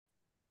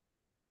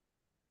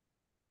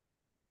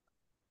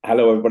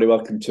Hello, everybody.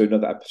 Welcome to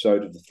another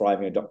episode of the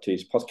Thriving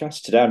Adoptees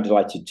podcast. Today, I'm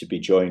delighted to be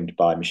joined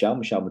by Michelle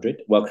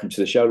Madrid. Welcome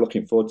to the show.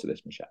 Looking forward to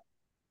this, Michelle.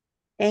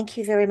 Thank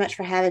you very much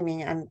for having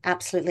me. I'm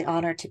absolutely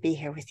honored to be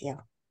here with you.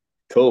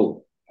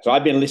 Cool. So,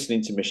 I've been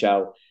listening to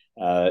Michelle.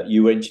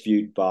 You were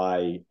interviewed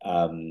by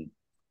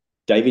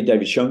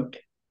David Shunk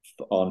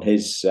on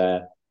his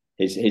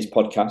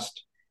podcast.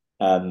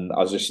 I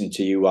was listening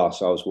to you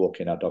whilst I was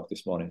walking our dog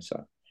this morning,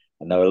 so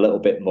I know a little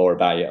bit more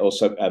about you.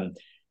 Also,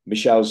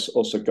 Michelle's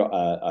also got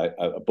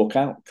a book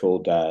out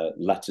called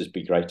 "Let Us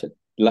Be Greater."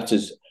 Let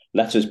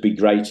us be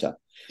greater,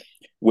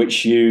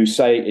 which you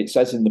say it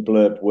says in the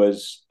blurb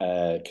was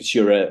because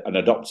you're an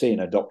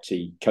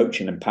adoptee coach,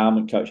 an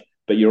empowerment coach,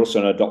 but you're also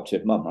an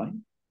adoptive mum, right?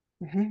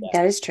 Yeah.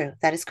 That is true.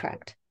 That is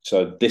correct.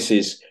 So this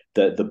is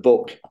the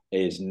book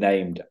is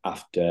named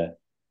after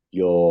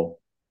your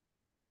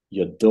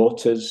your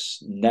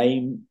daughter's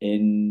name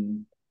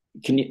in.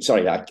 Can you?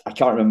 Sorry, I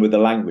can't remember the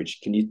language.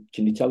 Can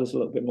you tell us a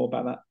little bit more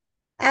about that?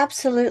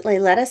 Absolutely.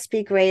 Let Us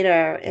Be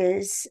Greater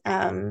is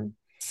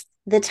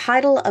the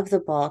title of the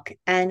book,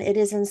 and it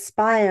is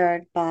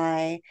inspired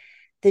by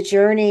the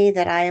journey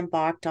that I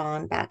embarked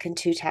on back in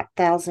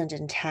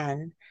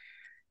 2010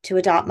 to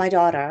adopt my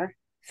daughter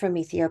from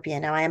Ethiopia.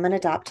 Now, I am an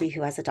adoptee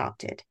who has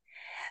adopted.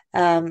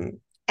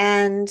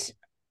 And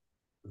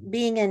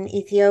being in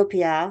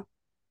Ethiopia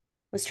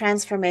was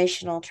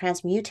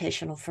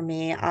transmutational for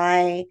me.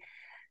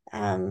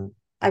 Um,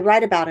 I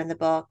write about in the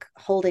book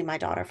holding my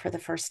daughter for the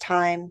first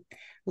time,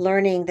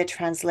 learning the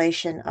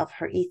translation of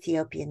her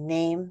Ethiopian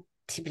name,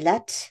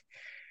 Tiblet,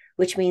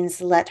 which means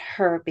let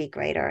her be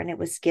greater. And it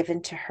was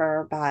given to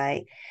her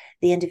by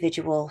the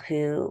individual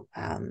who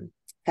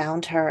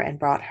found her and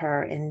brought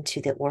her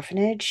into the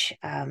orphanage.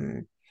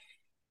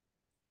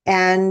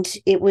 And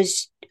it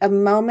was a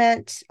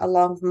moment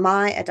along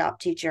my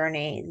adoptee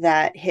journey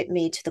that hit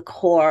me to the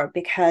core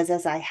because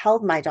as I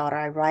held my daughter,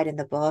 I write in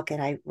the book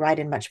and I write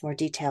in much more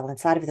detail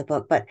inside of the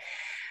book, but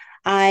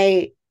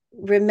I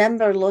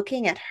remember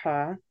looking at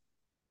her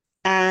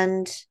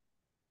and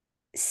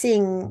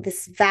seeing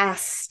this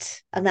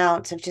vast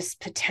amount of just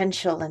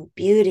potential and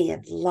beauty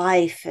and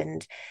life.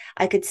 And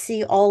I could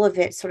see all of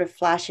it sort of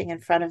flashing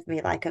in front of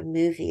me like a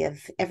movie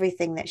of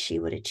everything that she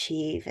would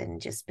achieve and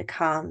just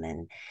become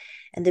and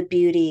the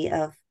beauty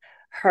of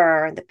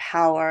her and the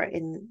power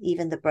in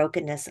even the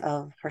brokenness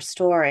of her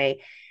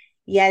story.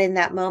 Yet in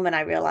that moment,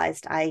 I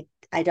realized I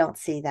don't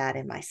see that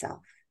in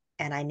myself.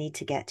 And I need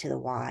to get to the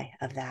why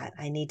of that.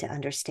 I need to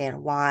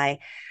understand why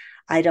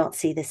I don't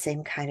see the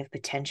same kind of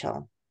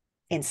potential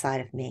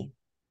inside of me.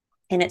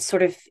 And it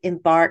sort of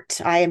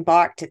I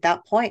embarked at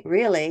that point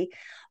really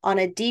on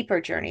a deeper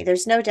journey.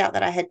 There's no doubt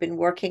that I had been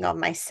working on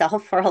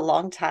myself for a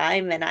long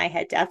time and I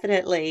had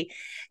definitely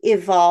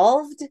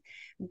evolved,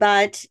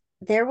 but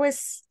there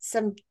was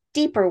some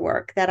deeper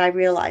work that I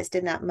realized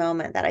in that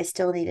moment that I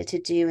still needed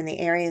to do in the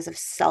areas of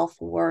self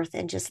worth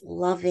and just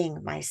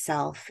loving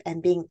myself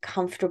and being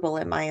comfortable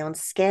in my own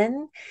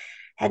skin.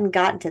 Hadn't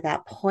gotten to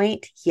that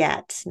point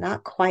yet,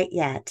 not quite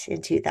yet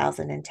in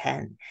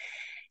 2010.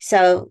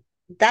 So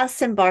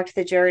thus embarked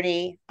the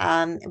journey,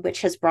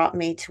 which has brought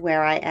me to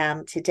where I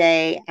am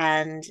today.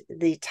 And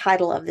the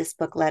title of this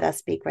book, Let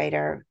Us Be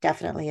Greater,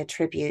 definitely a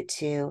tribute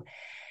to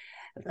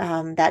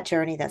that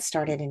journey that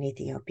started in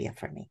Ethiopia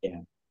for me.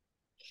 Yeah.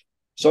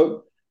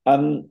 So I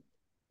want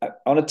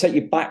to take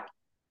you back.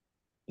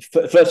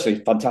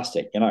 Firstly,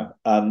 fantastic, and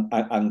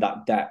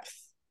that depth,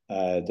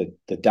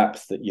 the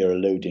depth that you're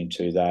alluding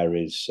to there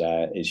is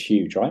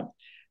huge, right?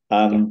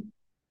 Yeah. Um,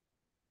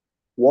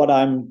 what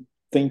I'm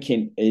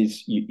thinking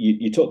is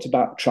you talked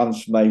about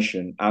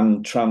transformation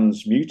and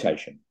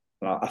transmutation.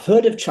 Now, I've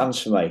heard of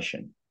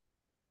transformation.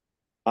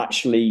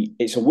 Actually,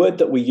 it's a word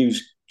that we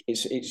use.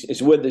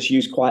 It's a word that's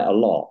used quite a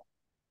lot.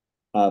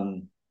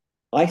 Um,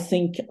 I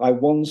think I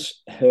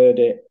once heard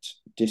it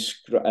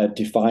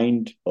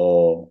defined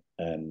or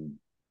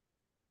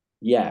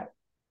yeah,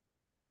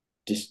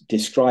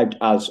 described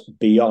as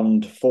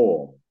beyond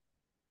form,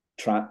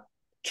 tra-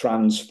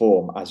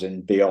 transform as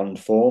in beyond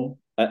form.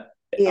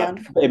 Beyond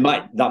It form, yeah.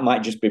 might that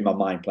might just be my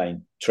mind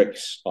playing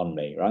tricks on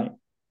me, right?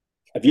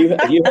 Have you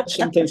heard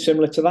something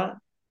similar to that?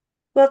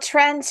 Well,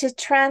 to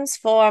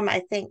transform,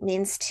 I think,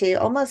 means to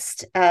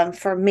almost,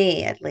 for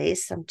me at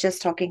least, I'm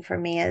just talking for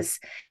me, is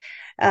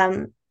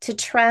to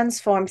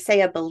transform,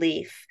 say, a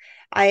belief.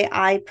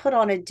 I put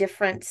on a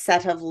different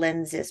set of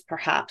lenses,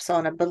 perhaps,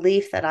 on a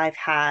belief that I've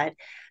had.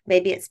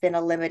 Maybe it's been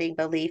a limiting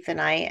belief, and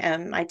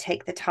I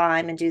take the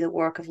time and do the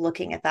work of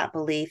looking at that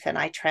belief, and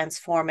I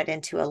transform it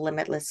into a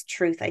limitless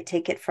truth. I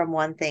take it from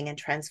one thing and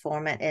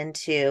transform it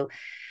into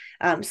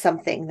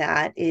something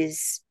that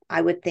is,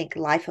 I would think,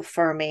 life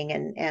affirming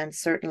and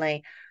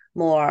certainly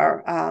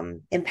more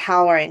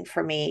empowering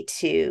for me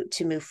to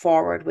move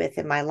forward with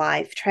in my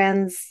life.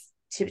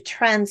 To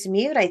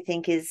transmute, I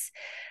think, is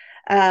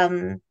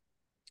um,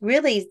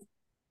 really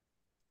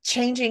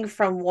changing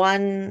from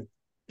one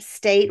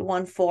state,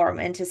 one form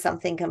into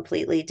something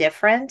completely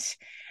different.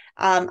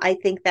 I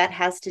think that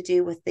has to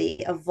do with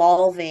the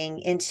evolving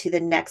into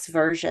the next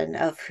version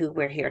of who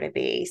we're here to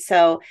be.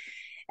 So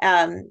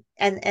And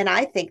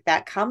I think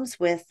that comes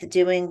with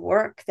doing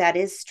work that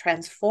is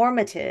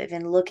transformative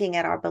and looking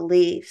at our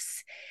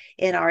beliefs,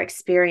 in our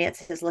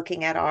experiences,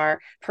 looking at our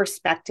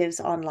perspectives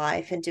on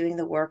life, and doing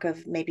the work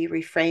of maybe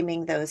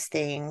reframing those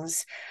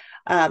things,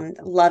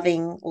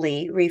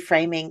 lovingly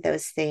reframing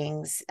those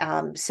things,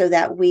 so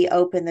that we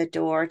open the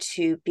door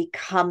to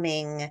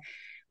becoming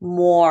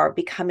more,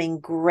 becoming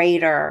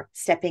greater,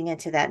 stepping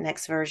into that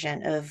next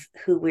version of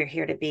who we're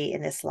here to be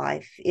in this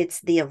life. It's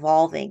the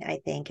evolving, I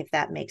think, if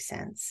that makes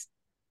sense.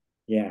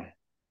 Yeah.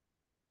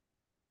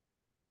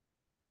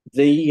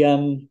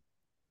 The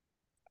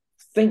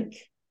think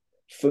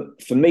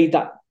for me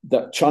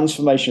that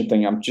transformation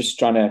thing, I'm just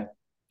trying to,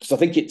 because I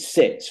think it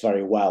sits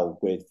very well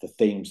with the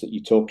themes that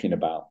you're talking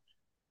about.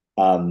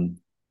 Um,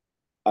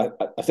 I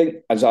think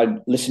as I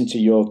listened to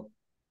your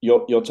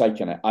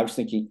take on it, I was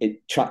thinking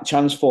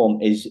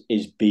transform is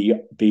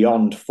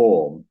beyond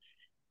form,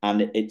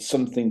 and it's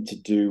something to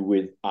do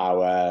with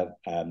our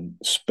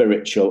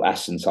spiritual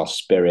essence, our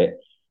spirit,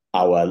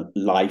 our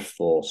life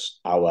force,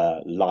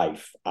 our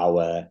life,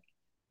 our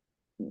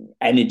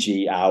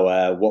energy,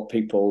 our what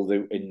people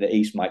in the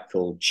East might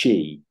call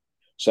chi.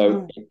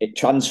 So Mm.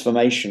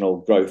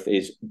 transformational growth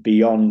is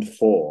beyond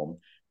form.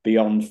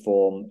 Beyond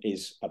form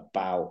is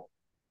about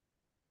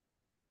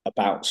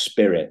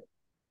spirit.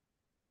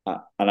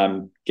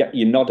 And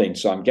you're nodding,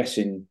 so I'm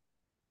guessing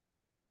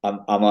I'm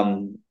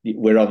on.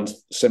 We're on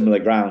similar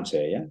grounds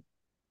here, yeah.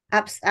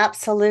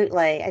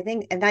 Absolutely. I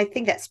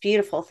think that's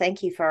beautiful.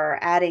 Thank you for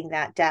adding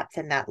that depth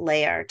and that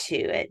layer to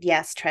it.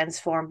 Yes,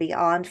 transform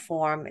beyond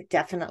form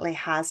definitely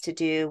has to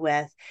do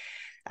with,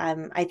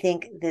 I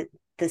think that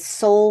the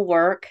soul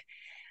work,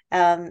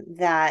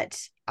 that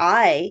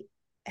I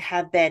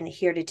have been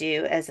here to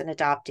do as an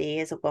adoptee,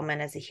 as a woman,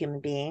 as a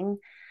human being.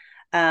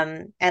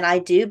 And I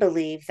do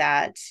believe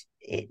that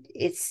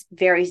it's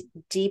very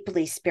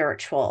deeply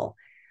spiritual,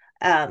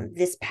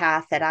 this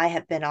path that I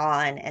have been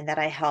on, and that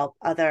I help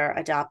other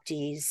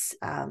adoptees,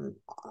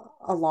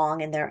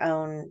 along in their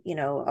own,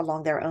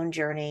 along their own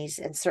journeys.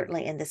 And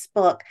certainly in this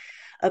book,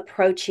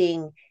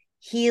 approaching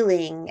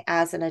healing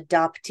as an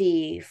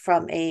adoptee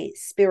from a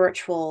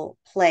spiritual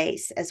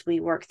place, as we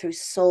work through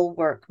soul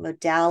work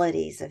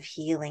modalities of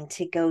healing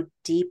to go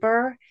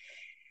deeper,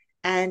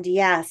 and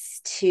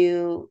yes,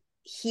 to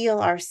heal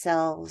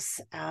ourselves,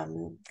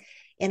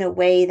 in a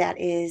way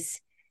that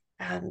is,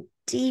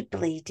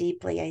 deeply,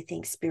 deeply, I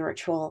think,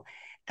 spiritual,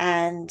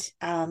 and,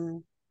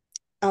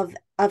 of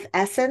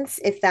essence,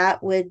 if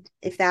that would,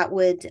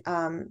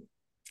 um,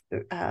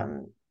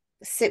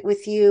 sit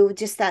with you,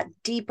 just that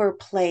deeper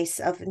place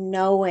of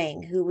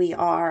knowing who we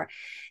are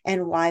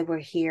and why we're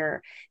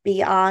here,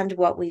 beyond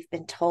what we've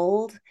been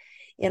told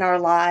in our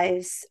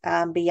lives,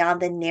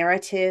 beyond the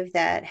narrative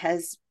that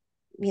has,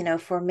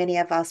 for many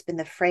of us, been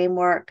the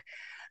framework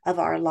of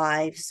our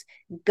lives,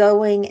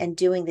 going and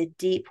doing the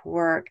deep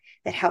work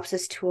that helps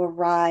us to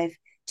arrive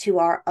to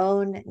our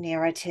own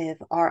narrative,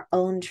 our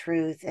own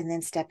truth, and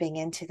then stepping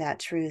into that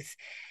truth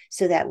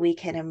so that we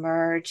can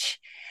emerge,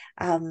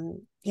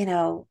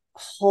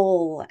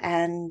 whole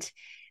and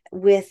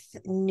with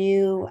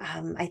new,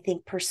 I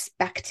think,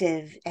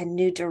 perspective and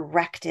new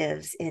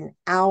directives in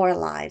our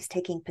lives,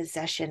 taking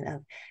possession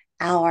of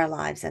our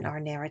lives and our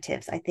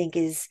narratives, I think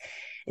is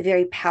a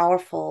very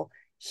powerful,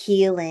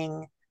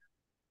 healing,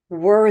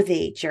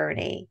 worthy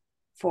journey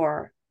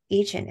for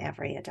each and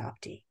every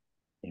adoptee.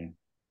 Yeah.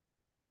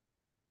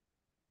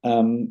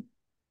 Um,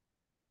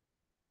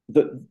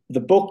 the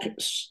book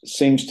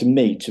seems to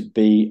me to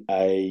be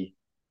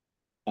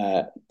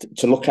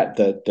to look at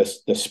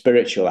the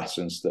spiritual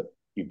essence that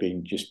you've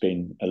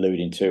been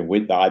alluding to,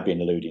 with that I've been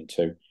alluding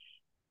to,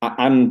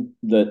 and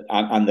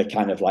the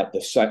kind of like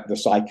the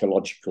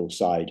psychological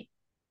side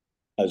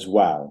as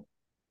well.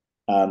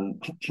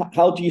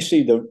 How do you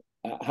see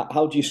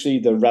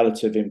the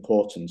relative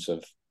importance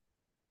of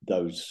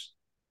those,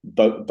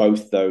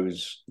 both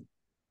those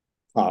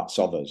parts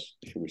of us,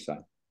 should we say?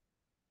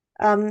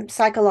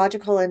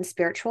 Psychological and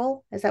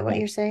spiritual, is that what Yeah.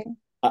 you're saying?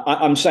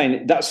 I'm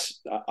saying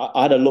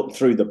I had a look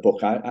through the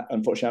book. I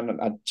unfortunately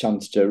haven't had a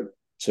chance to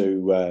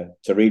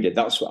read it.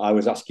 That's what I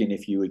was asking,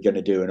 if you were going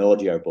to do an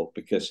audio book,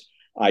 because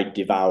I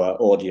devour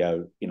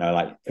audio,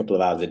 like a couple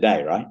of hours a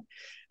day, right?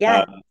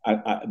 Yeah.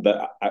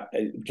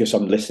 Because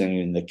I'm listening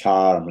in the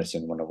car, I'm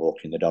listening when I'm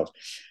walking the dogs.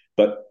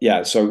 But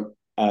yeah, so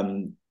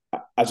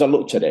as I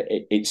looked at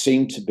it, it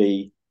seemed to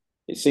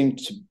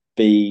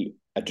be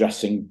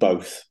addressing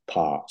both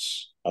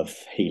parts of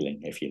healing.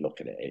 If you look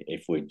at it,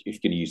 if you're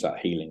going to use that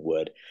healing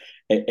word,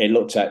 it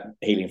looked at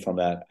healing from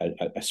a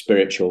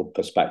spiritual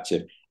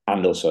perspective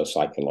and also a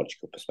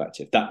psychological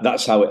perspective.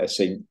 That's how it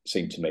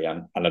seemed to me,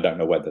 and I don't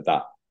know whether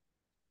that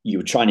you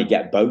were trying to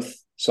get both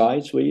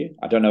sides, were you?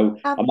 I don't know.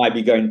 I Um, might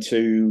be going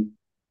to.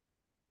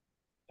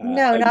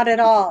 no, not at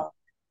all.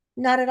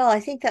 Not at all. I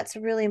think that's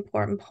a really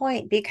important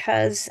point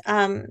because,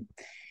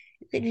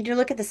 if you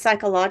look at the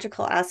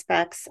psychological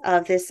aspects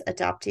of this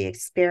adoptee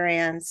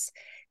experience,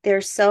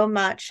 there's so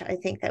much, I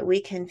think, that we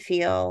can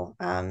feel,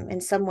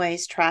 in some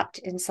ways, trapped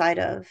inside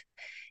of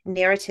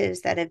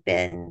narratives that have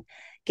been,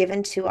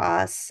 given to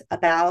us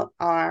about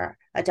our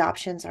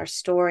adoptions, our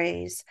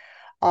stories,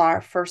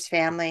 our first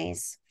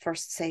families,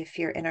 first, say, if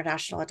you're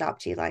international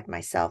adoptee like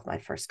myself, my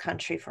first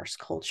country, first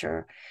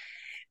culture.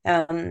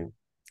 Um,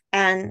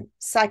 and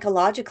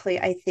psychologically,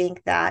 I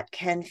think that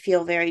can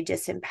feel very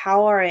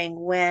disempowering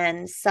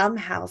when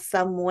somehow,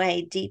 some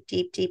way, deep,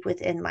 deep, deep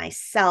within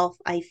myself,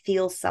 I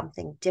feel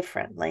something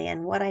differently.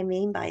 And what I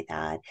mean by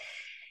that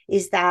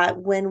is that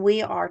when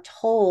we are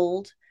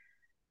told,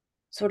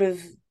 sort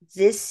of,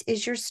 this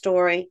is your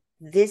story,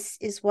 this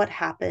is what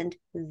happened,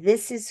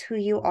 this is who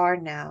you are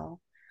now.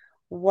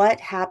 What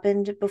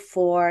happened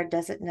before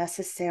doesn't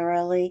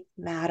necessarily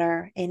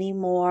matter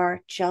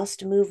anymore.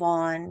 Just move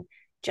on.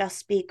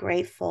 Just be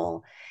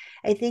grateful.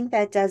 I think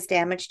that does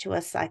damage to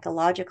us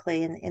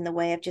psychologically in the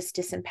way of just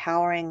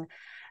disempowering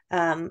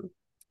um,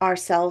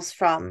 ourselves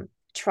from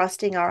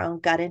trusting our own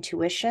gut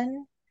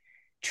intuition,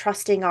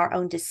 trusting our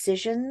own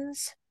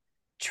decisions,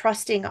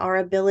 trusting our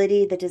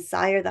ability, the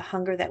desire, the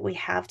hunger that we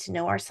have to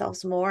know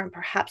ourselves more and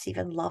perhaps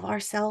even love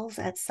ourselves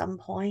at some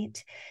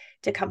point,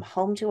 to come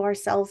home to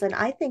ourselves. And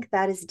I think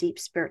that is deep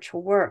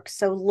spiritual work.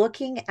 So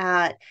looking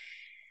at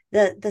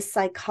the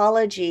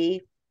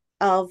psychology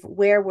of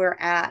where we're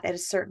at a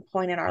certain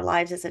point in our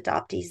lives as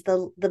adoptees,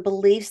 the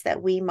beliefs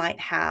that we might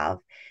have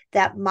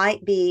that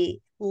might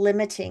be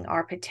limiting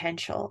our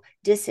potential,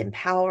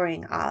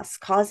 disempowering us,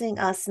 causing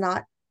us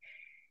not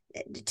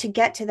to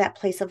get to that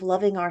place of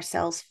loving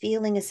ourselves,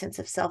 feeling a sense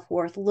of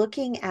self-worth,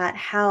 looking at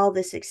how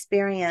this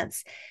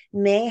experience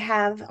may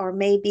have or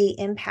may be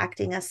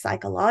impacting us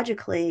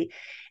psychologically,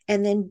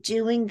 and then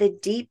doing the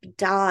deep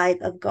dive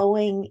of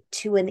going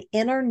to an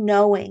inner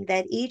knowing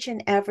that each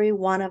and every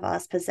one of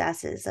us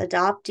possesses,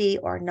 adoptee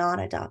or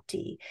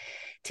non-adoptee,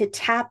 to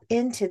tap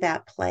into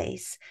that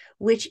place,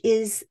 which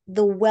is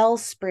the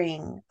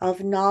wellspring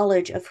of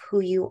knowledge of who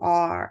you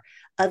are,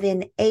 of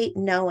innate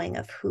knowing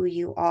of who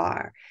you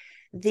are,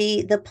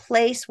 the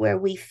place where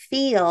we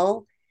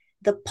feel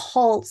the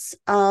pulse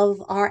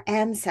of our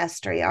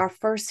ancestry, our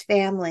first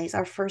families,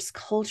 our first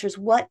cultures,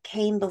 what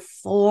came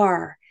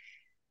before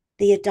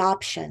the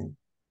adoption,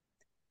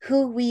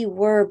 who we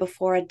were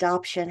before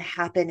adoption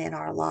happened in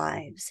our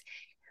lives.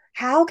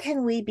 How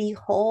can we be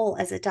whole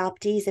as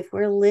adoptees if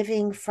we're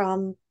living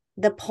from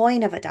the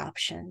point of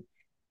adoption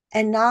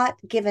and not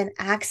given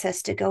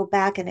access to go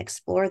back and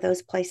explore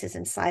those places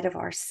inside of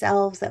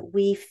ourselves that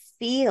we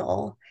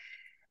feel,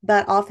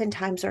 but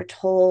oftentimes are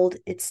told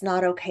it's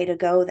not okay to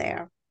go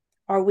there,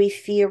 or we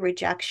fear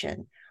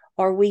rejection,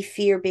 or we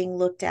fear being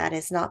looked at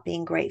as not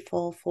being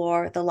grateful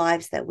for the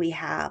lives that we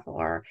have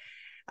or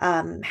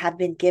have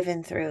been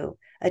given through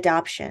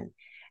adoption.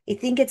 I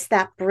think it's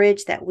that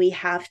bridge that we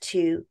have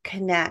to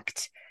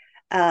connect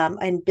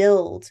and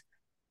build,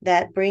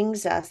 that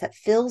brings us, that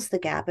fills the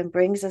gap and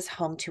brings us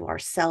home to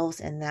ourselves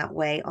in that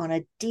way on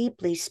a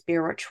deeply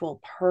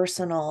spiritual,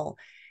 personal,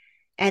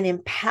 and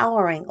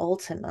empowering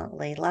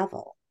ultimately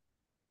level.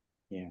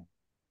 Yeah.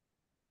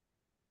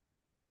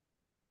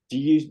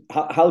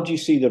 How do you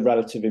see the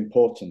relative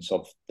importance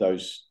of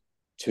those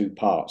two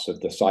parts of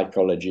the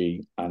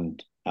psychology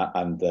and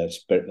the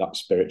spirit, that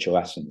spiritual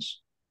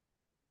essence?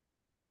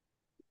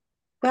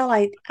 Well,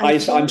 I I'm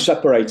think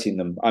separating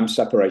them. I'm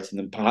separating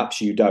them. Perhaps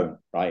you don't,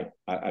 right?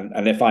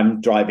 And if I'm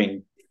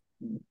driving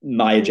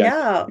my agenda too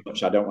no,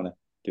 much, I don't want to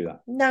do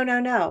that. no, no,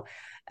 no.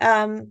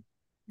 Um,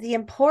 the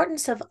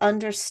importance of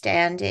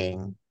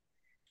understanding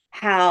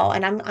how,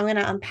 and I'm going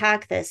to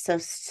unpack this,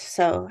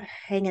 so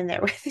hang in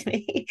there with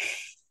me.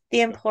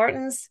 The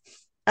importance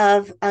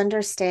of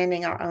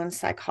understanding our own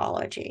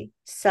psychology.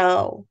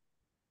 So,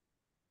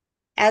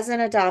 as an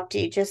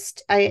adoptee,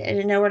 just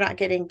I know we're not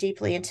getting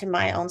deeply into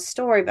my own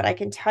story, but I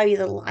can tell you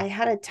that I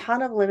had a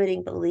ton of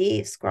limiting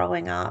beliefs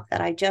growing up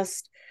that I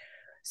just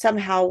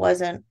somehow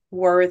wasn't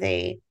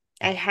worthy.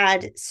 I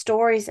had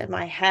stories in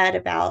my head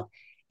about,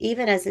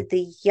 even as at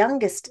the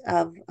youngest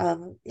of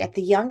at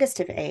the youngest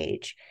of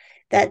age,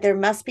 that there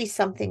must be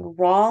something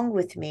wrong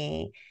with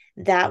me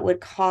that would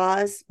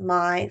cause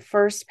my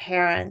first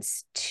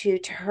parents to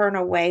turn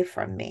away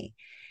from me.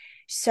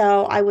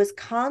 So I was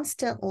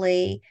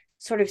constantly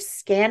sort of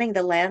scanning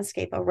the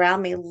landscape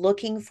around me,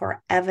 looking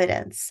for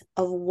evidence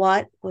of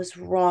what was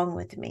wrong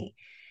with me.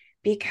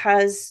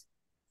 Because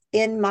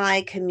in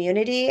my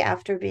community,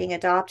 after being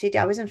adopted,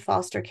 I was in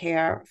foster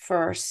care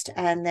first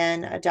and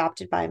then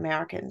adopted by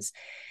Americans.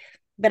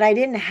 But I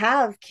didn't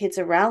have kids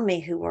around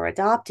me who were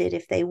adopted.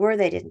 If they were,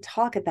 they didn't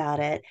talk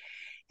about it.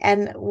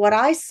 And what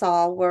I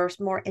saw were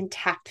more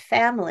intact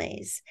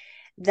families,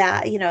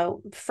 that,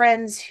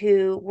 friends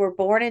who were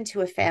born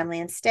into a family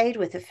and stayed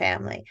with a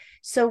family.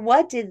 So,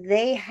 what did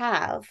they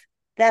have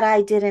that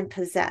I didn't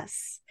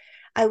possess?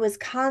 I was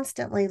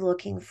constantly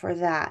looking for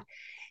that.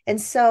 And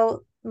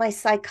so, my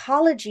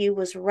psychology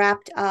was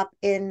wrapped up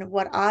in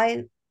what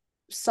I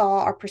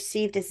saw or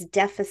perceived as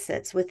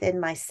deficits within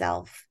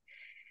myself,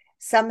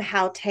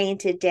 somehow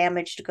tainted,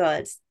 damaged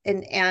goods.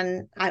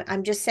 And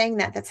I'm just saying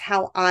that that's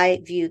how I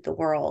viewed the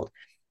world.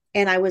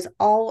 And I was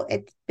all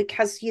it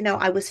because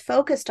I was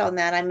focused on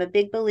that. I'm a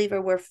big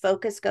believer where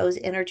focus goes,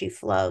 energy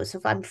flows. So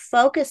if I'm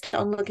focused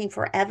on looking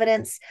for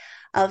evidence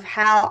of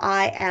how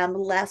I am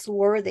less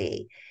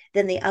worthy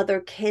than the other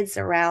kids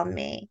around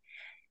me,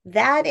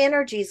 that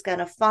energy is going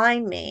to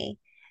find me,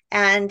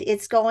 and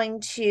it's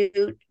going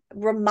to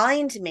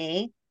remind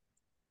me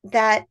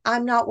that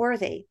I'm not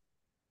worthy.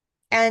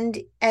 And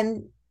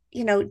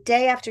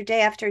day after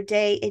day after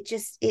day, it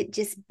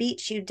just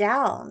beats you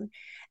down,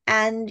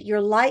 and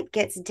your light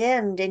gets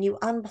dimmed, and you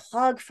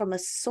unplug from a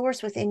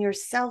source within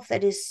yourself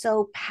that is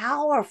so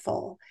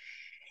powerful.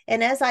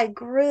 And as I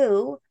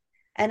grew,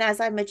 and as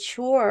I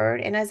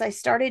matured, and as I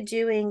started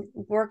doing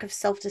work of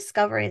self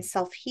discovery and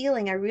self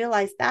healing, I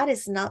realized that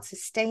is not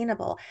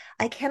sustainable.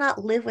 I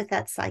cannot live with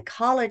that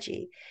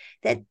psychology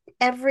that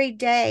every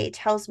day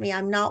tells me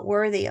I'm not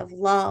worthy of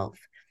love,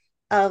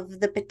 of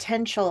the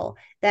potential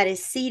that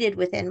is seated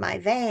within my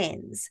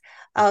veins,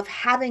 of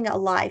having a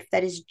life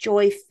that is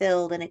joy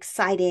filled and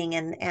exciting,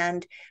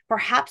 and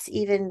perhaps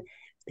even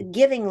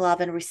giving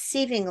love and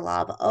receiving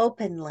love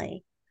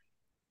openly.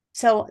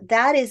 So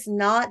that is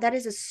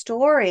a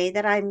story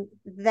that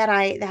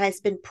has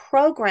been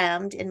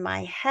programmed in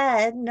my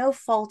head, no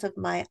fault of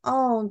my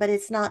own, but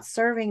it's not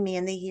serving me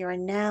in the here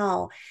and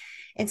now.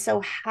 And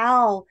so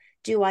how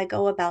do I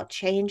go about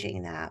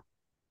changing that?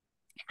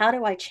 How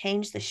do I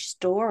change the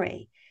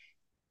story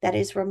that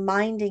is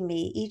reminding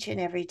me each and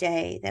every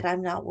day that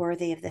I'm not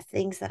worthy of the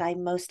things that I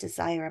most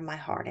desire in my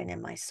heart and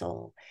in my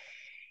soul?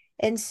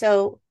 And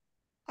so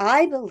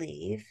I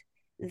believe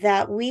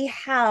that we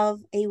have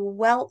a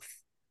wealth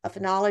of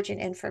knowledge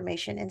and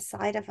information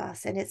inside of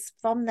us. And it's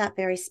from that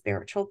very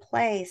spiritual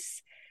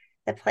place,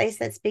 the place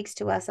that speaks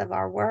to us of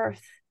our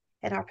worth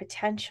and our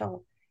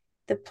potential,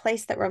 the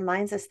place that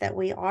reminds us that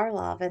we are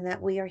love and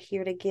that we are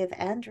here to give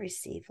and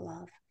receive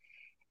love.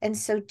 And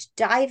so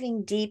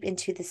diving deep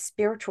into the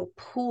spiritual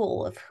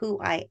pool of who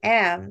I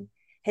am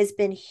has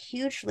been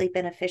hugely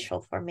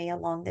beneficial for me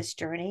along this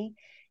journey.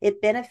 It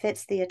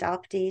benefits the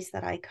adoptees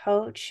that I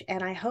coach,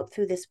 and I hope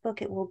through this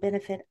book it will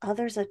benefit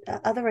other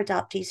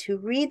adoptees who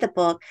read the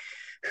book,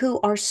 who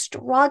are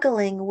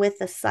struggling with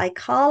the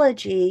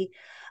psychology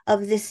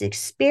of this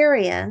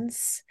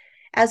experience.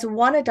 As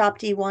one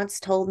adoptee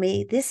once told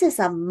me, this is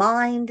a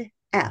mind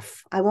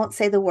F. I won't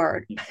say the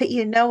word, but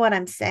you know what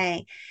I'm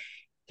saying.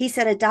 He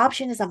said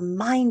adoption is a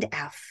mind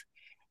F.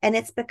 And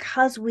it's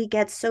because we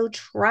get so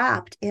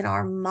trapped in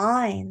our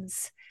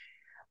minds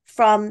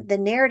from the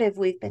narrative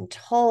we've been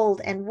told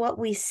and what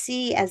we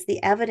see as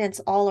the evidence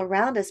all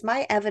around us.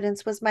 My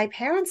evidence was my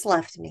parents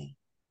left me.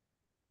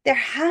 There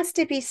has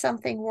to be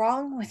something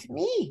wrong with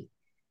me.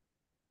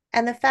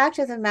 And the fact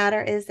of the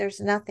matter is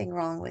there's nothing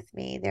wrong with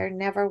me. There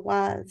never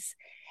was.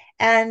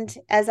 And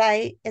as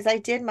I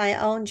did my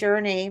own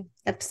journey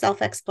of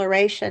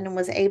self-exploration and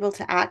was able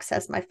to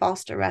access my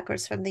foster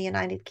records from the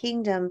United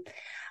Kingdom,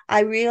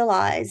 I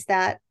realized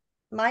that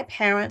my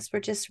parents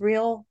were just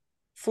real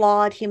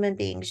flawed human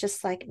beings,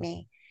 just like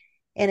me,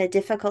 in a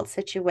difficult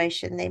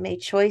situation. They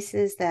made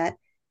choices that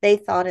they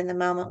thought in the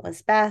moment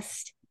was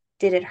best.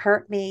 Did it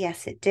hurt me?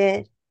 Yes, it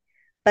did.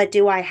 But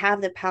do I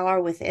have the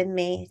power within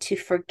me to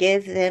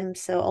forgive them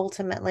so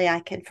ultimately I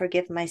can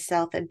forgive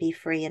myself and be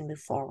free and move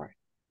forward?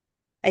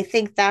 I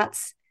think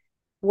that's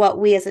what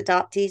we as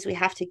adoptees, we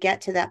have to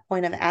get to that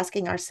point of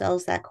asking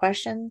ourselves that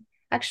question,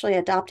 actually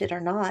adopted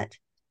or not.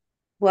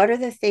 What are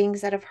the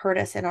things that have hurt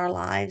us in our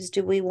lives?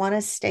 Do we want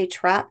to stay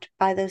trapped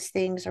by those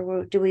things,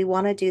 or do we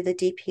want to do the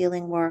deep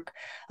healing work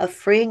of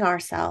freeing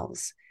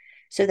ourselves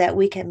so that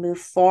we can move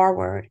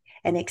forward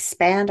and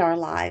expand our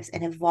lives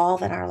and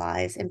evolve in our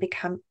lives and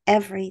become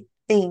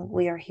everything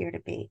we are here to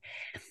be?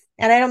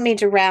 And I don't mean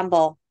to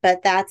ramble,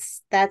 but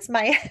that's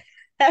my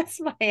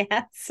that's my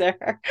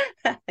answer.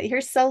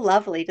 You're so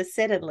lovely to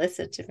sit and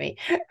listen to me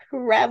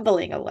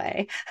rambling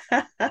away.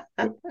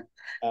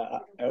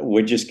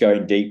 We're just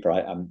going deep,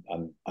 right?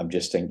 I'm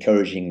just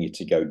encouraging you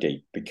to go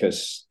deep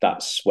because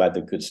that's where the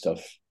good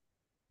stuff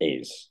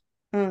is.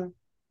 Mm,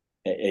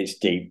 It's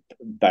deep,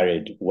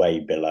 buried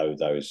way below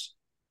those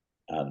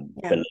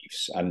yeah,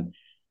 beliefs, and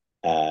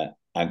yeah,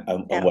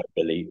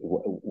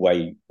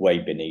 way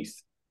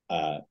beneath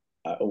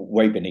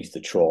way beneath the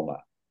trauma,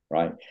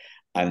 right?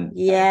 And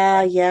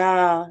yeah,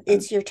 yeah. and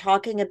It's you're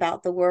talking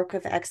about the work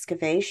of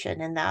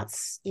excavation, and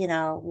that's,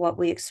 what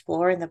we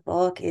explore in the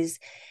book is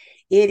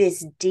it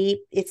is deep,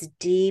 it's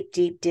deep,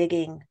 deep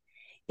digging.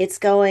 It's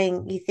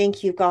going, you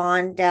think you've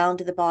gone down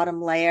to the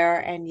bottom layer,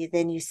 and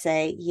then you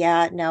say,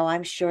 yeah, no,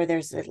 I'm sure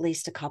there's at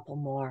least a couple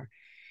more.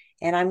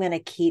 And I'm going to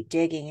keep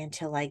digging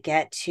until I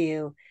get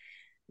to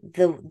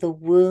the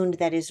wound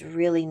that is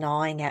really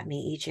gnawing at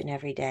me each and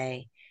every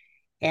day.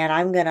 And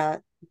I'm going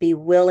to be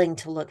willing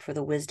to look for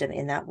the wisdom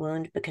in that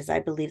wound, because I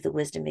believe the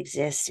wisdom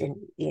exists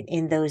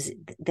in those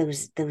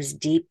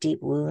deep, deep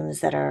wounds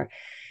that are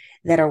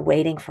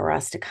waiting for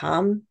us to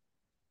come.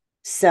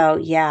 So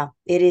yeah,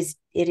 it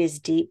is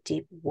deep,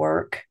 deep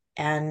work.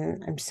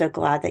 And I'm so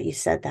glad that you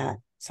said that,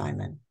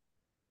 Simon.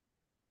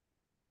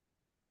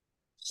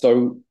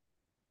 so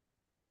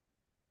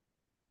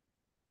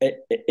it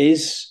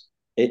is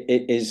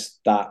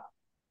that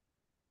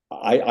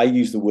I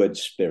use the word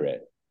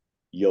spirit.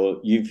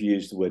 You've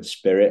used the word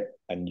spirit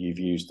and you've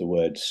used the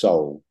word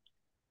soul.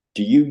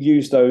 do you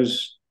use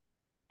those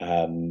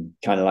kind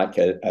of like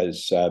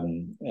as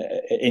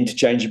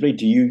interchangeably?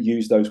 Do you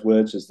use those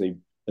words as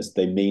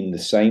they mean the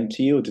same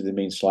to you, or do they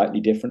mean slightly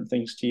different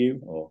things to you?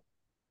 Or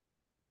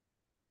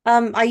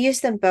I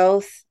use them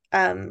both.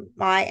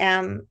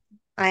 I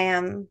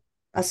am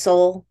a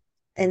soul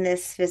in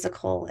this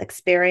physical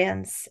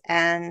experience,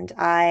 and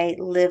I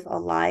live a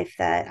life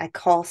that I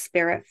call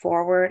spirit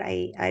forward.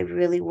 I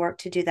really work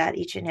to do that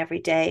each and every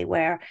day,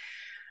 where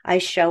I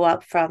show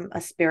up from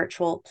a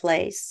spiritual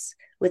place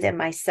within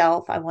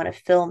myself. I want to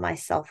fill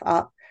myself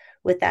up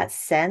with that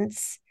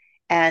sense,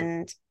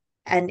 and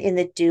in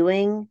the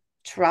doing,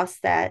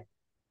 trust that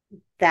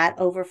that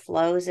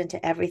overflows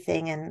into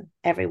everything and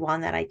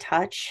everyone that I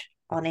touch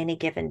on any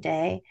given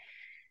day.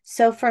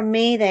 So for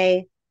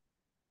me,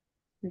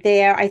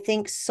 I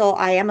think soul,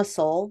 I am a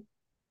soul,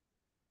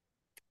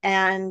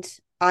 and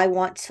I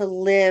want to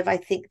live. I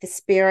think the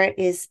spirit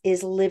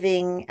is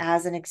living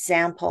as an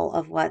example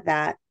of what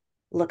that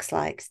looks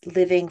like,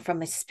 living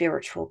from a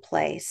spiritual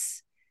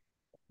place.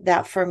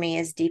 That for me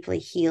is deeply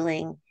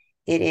healing.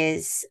 It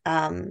is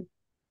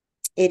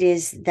it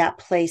is that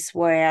place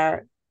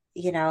where,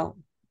 you know,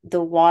 the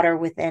water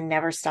within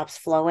never stops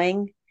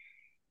flowing.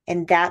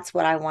 And that's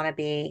what I want to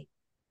be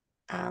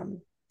um,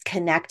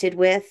 connected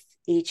with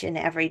each and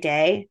every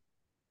day.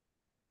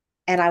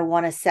 And I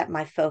want to set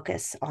my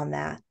focus on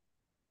that.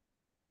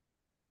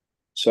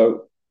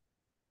 so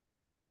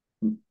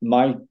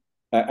my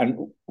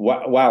and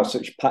wow,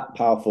 such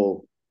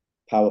powerful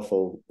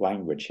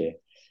language here.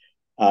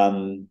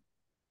 Um,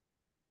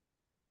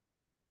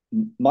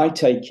 my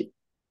take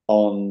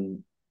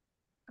on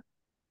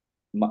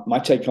my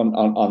take on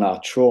our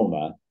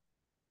trauma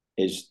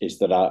is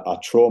that our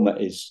trauma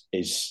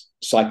is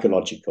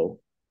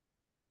psychological,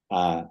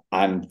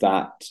 and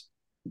that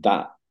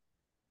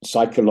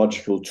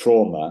psychological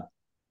trauma,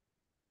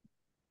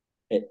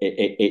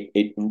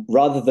 it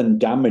rather than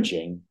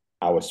damaging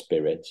our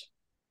spirit,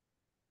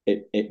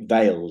 it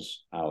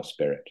veils our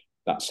spirit.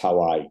 That's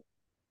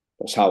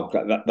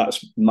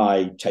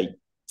my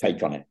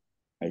take on it.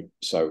 Right?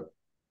 So,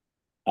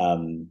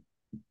 um,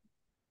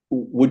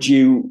 would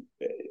you?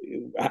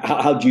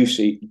 How do you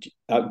see?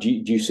 Do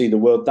you see the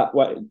world that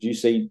way? Do you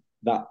see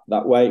that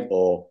way,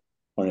 or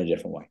in a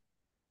different way?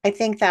 I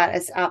think that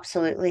is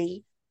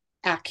absolutely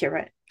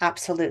accurate.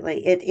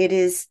 Absolutely. It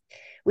is,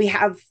 we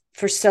have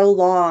for so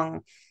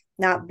long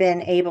not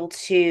been able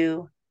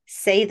to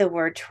say the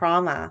word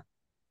trauma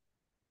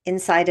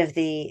inside of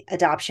the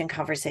adoption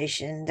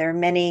conversation. There are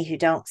many who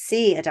don't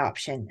see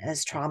adoption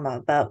as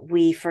trauma, but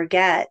we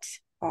forget,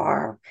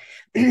 or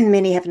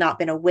many have not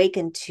been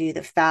awakened to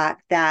the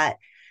fact that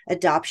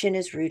adoption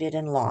is rooted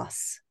in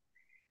loss.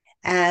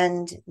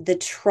 And the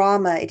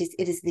trauma, it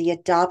is the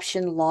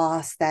adoption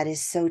loss that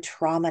is so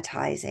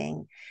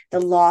traumatizing, the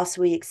loss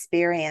we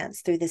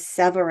experience through the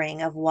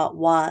severing of what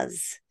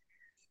was,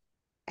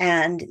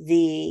 and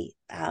the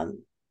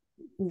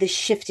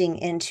shifting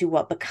into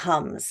what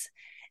becomes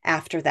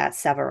after that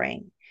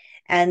severing.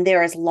 And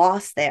there is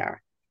loss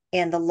there.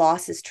 And the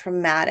loss is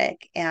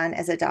traumatic. And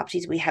as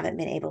adoptees, we haven't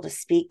been able to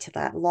speak to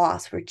that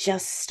loss. We're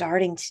just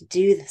starting to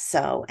do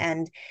so.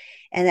 And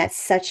that's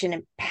such an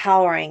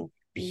empowering,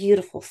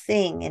 beautiful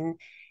thing. And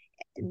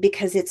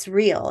because it's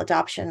real,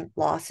 adoption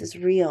loss is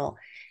real.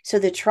 So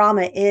the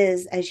trauma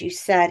is, as you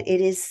said,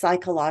 it is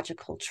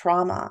psychological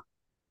trauma.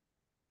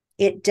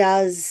 It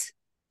does,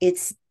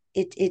 it's,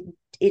 it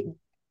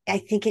I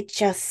think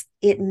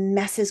it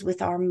messes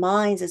with our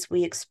minds as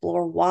we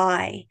explore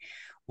why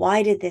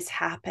did this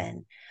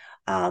happen,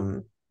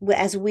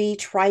 as we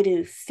try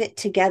to fit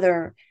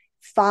together,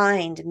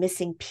 find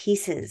missing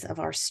pieces of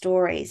our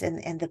stories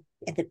and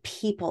the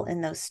people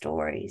in those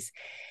stories,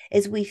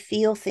 as we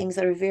feel things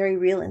that are very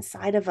real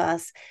inside of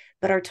us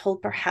but are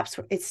told perhaps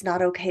it's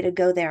not okay to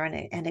go there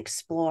and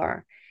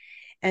explore.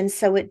 And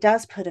so it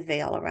does put a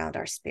veil around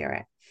our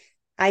spirit.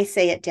 I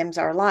say it dims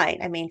our light.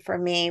 I mean, for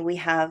me, we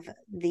have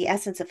the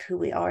essence of who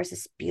we are is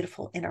this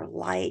beautiful inner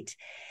light,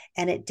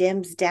 and it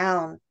dims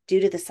down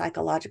due to the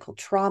psychological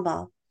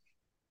trauma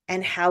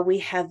and how we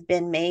have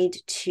been made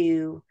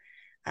to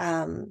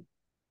um,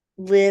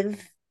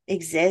 live,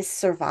 exist,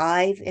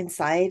 survive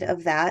inside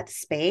of that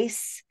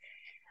space,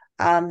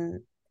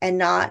 and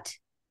not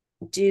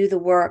do the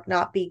work,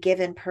 not be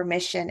given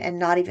permission, and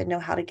not even know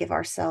how to give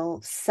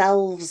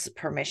ourselves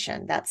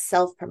permission, that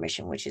self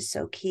permission, which is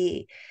so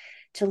key,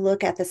 to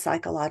look at the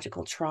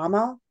psychological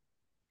trauma,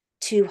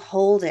 to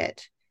hold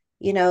it.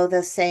 You know,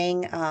 the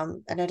saying,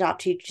 an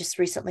adoptee just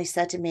recently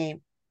said to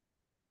me,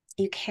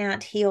 you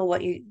can't heal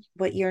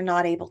what you're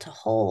not able to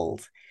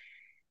hold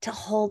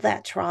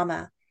that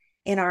trauma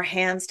in our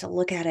hands, to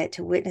look at it,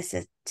 to witness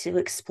it, to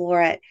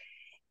explore it,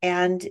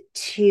 and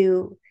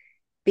to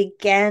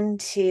begin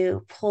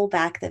to pull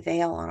back the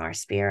veil on our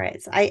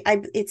spirits.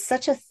 It's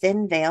such a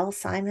thin veil,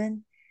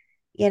 Simon.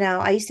 You know,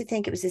 I used to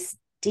think it was this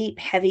deep,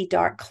 heavy,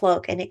 dark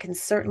cloak, and it can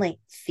certainly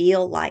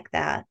feel like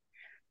that.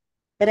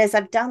 But as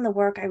I've done the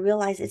work, I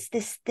realize it's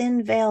this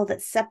thin veil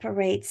that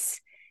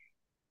separates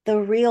the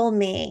real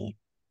me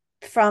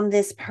from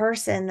this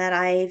person that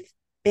I've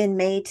been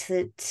made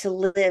to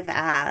live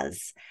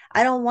as.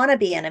 I don't want to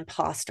be an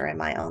imposter in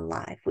my own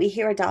life. We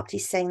hear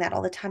adoptees saying that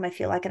all the time. I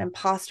feel like an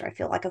imposter. I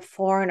feel like a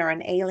foreigner,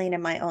 an alien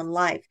in my own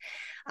life.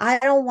 I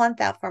don't want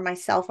that for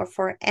myself or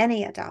for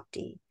any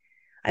adoptee.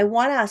 I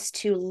want us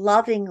to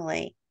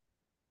lovingly,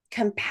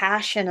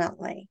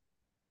 compassionately,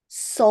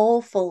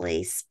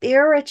 soulfully,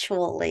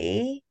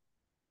 spiritually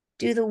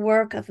do the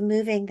work of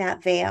moving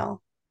that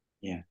veil.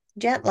 Yeah.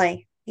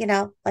 Gently,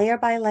 layer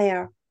by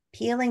layer,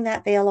 peeling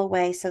that veil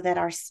away so that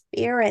our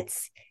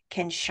spirits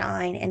can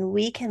shine and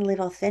we can live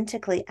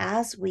authentically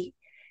as we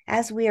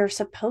are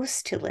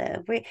supposed to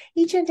live.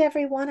 Each and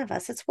every one of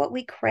us, it's what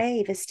we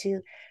crave, is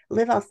to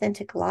live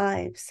authentic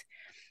lives.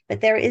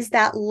 But there is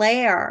that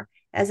layer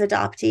as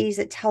adoptees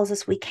that tells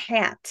us we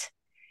can't.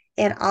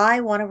 And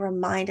I want to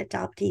remind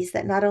adoptees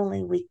that not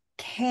only we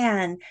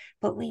can,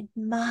 but we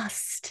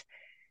must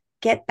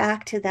get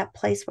back to that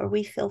place where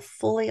we feel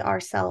fully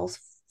ourselves,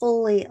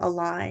 fully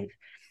alive.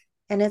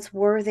 And it's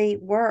worthy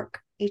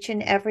work. Each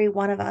and every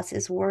one of us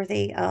is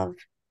worthy of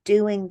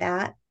doing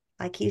that,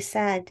 like you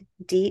said,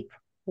 deep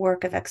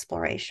work of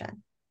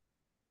exploration.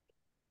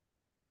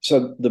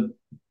 So the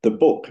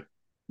book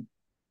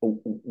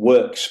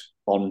works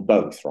on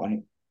both, right?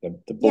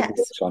 The book Yes,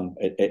 works on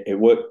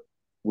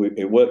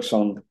it works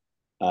on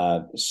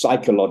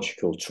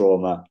psychological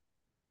trauma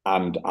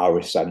and our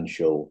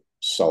essential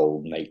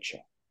soul nature.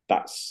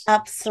 That's what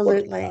it's about.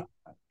 absolutely.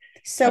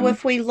 So And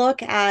if we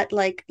look at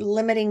like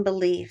limiting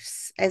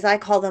beliefs, as I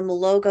call them,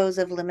 logos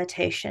of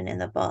limitation in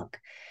the book,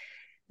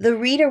 the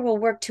reader will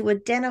work to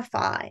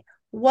identify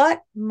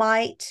what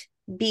might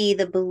be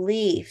the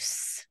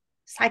beliefs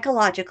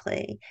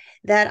psychologically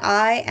that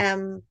I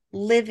am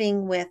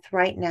living with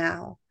right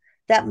now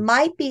that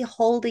might be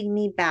holding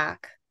me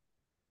back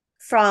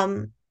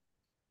from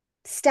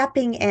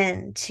stepping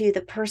into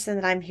the person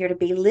that I'm here to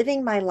be,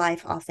 living my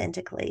life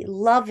authentically,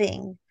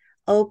 loving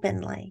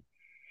openly,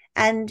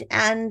 and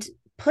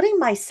putting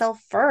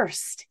myself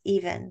first.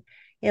 Even,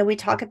 we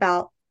talk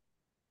about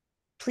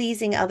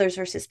pleasing others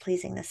versus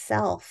pleasing the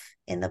self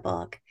in the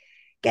book,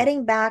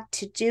 getting back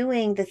to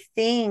doing the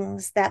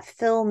things that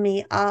fill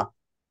me up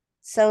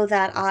so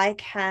that I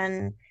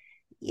can,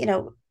 you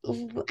know,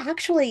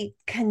 actually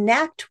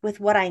connect with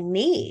what I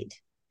need.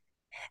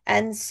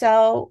 And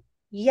so,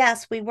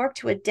 yes, we work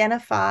to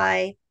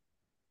identify,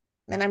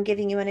 and I'm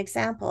giving you an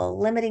example,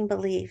 limiting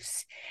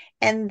beliefs.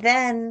 And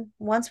then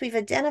once we've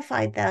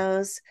identified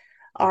those,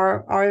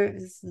 our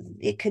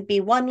it could be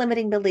one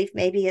limiting belief,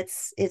 maybe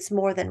it's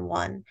more than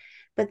one.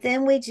 But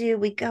then we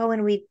go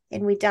and we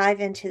dive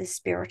into the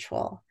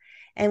spiritual,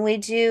 and we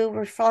do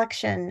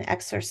reflection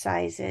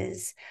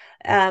exercises,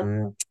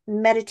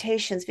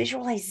 meditations,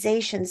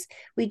 visualizations.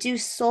 We do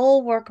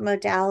soul work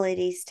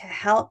modalities to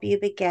help you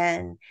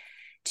begin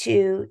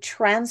to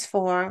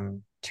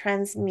transform,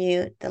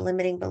 transmute the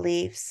limiting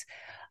beliefs,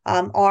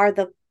 are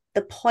the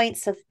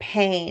points of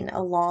pain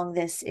along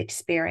this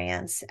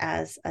experience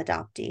as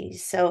adoptees.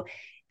 So,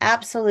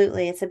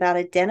 absolutely, it's about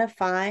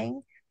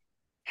identifying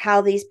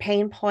how these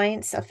pain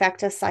points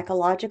affect us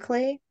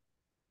psychologically,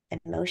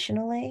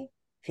 emotionally,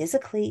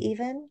 physically,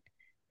 even,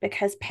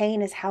 because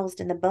pain is housed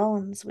in the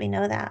bones. We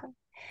know that.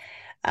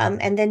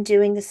 And then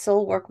doing the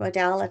soul work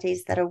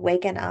modalities that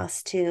awaken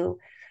us to,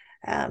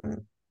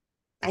 um,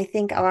 I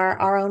think,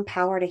 our own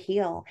power to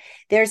heal.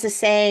 There's a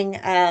saying,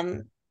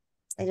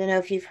 I don't know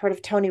if you've heard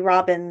of Tony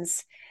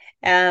Robbins,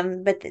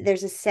 but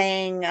there's a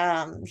saying,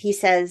 he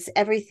says,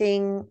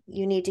 everything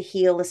you need to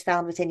heal is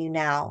found within you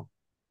now.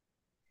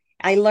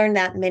 I learned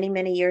that many,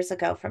 many years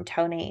ago from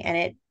Tony, and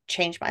it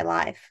changed my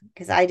life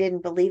because I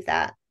didn't believe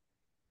that.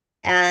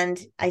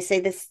 And I say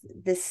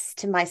this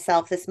to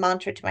myself, this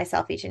mantra to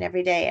myself each and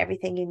every day: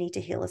 everything you need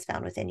to heal is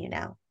found within you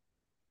now.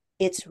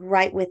 It's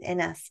right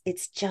within us.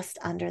 It's just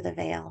under the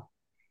veil.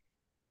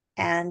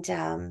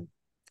 And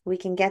we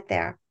can get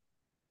there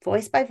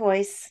voice by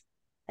voice,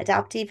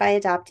 adoptee by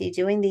adoptee,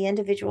 doing the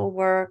individual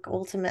work.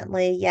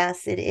 Ultimately,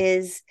 yes, it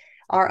is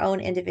our own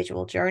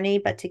individual journey,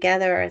 but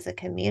together as a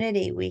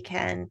community, we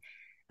can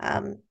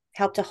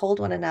help to hold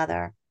one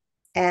another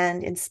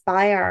and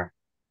inspire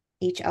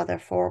each other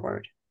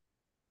forward.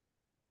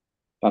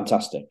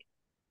 fantastic.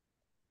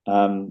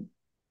 Um,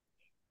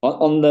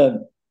 on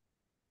the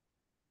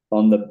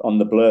on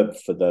the blurb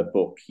for the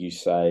book, you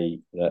say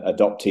that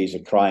adoptees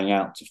are crying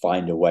out to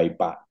find a way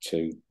back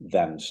to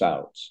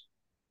themselves.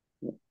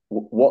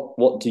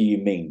 What do you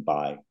mean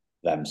by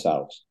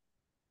themselves?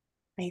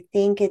 I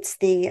think it's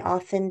the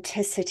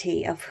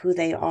authenticity of who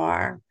they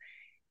are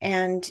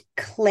and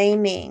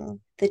claiming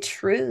the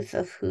truth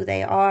of who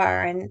they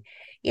are. And,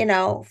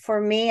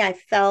 for me, I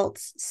felt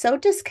so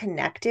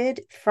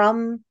disconnected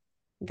from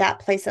that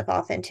place of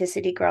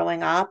authenticity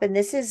growing up. And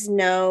this is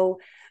no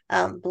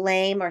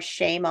blame or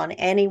shame on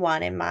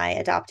anyone in my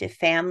adoptive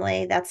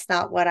family. That's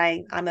not what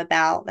I'm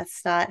about.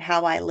 That's not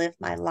how I live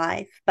my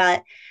life.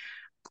 But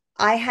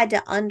I had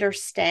to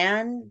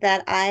understand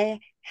that I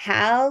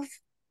have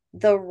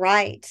the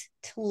right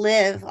to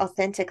live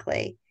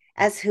authentically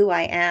as who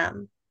I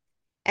am.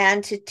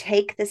 and to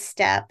take the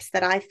steps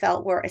that I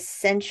felt were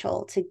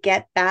essential to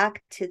get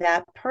back to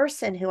that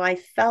person who I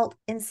felt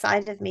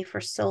inside of me for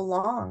so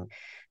long,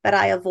 but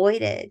I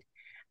avoided.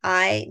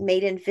 I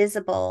made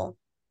invisible.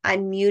 I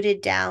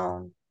muted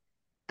down.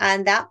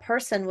 And that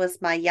person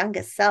was my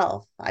youngest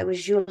self. I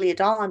was Julia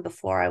Dawn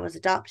before I was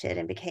adopted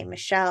and became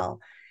Michelle.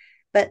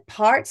 But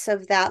parts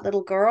of that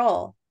little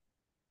girl,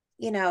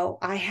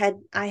 I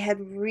had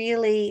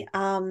really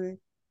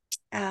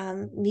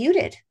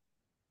muted.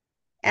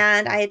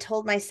 And I had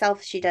told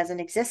myself she doesn't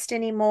exist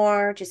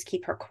anymore, just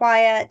keep her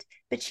quiet.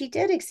 But she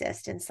did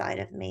exist inside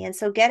of me. And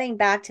so getting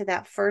back to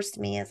that first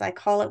me, as I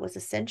call it, was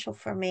essential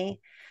for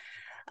me.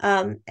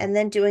 And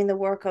then doing the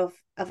work of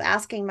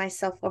asking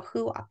myself, well,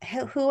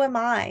 who am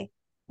I?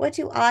 What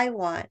do I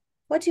want?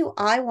 What do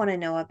I want to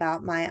know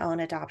about my own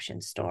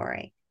adoption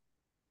story?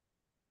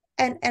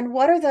 And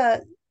what are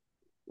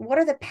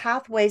the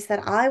pathways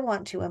that I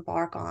want to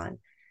embark on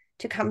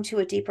to come to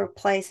a deeper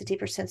place, a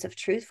deeper sense of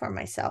truth for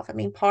myself? I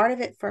mean, part of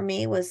it for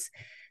me was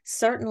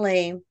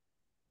certainly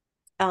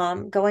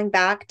going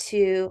back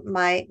to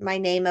my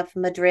name of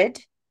Madrid.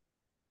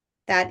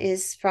 That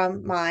is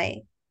from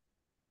my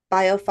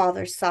bio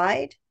father's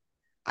side.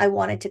 I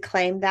wanted to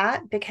claim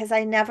that because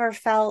I never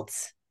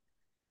felt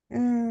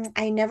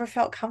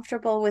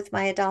comfortable with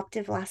my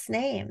adoptive last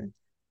name.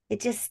 It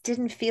just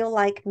didn't feel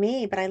like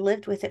me, but I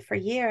lived with it for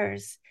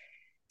years.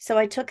 So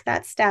I took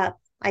that step.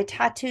 I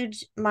tattooed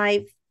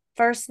my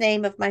first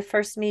name of my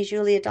first me,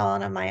 Julia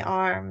Dawn, on my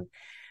arm.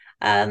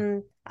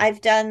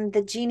 I've done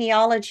the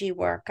genealogy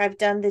work. I've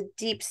done the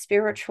deep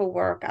spiritual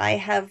work. I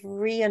have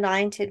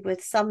reunited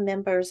with some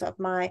members of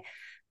my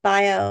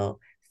bio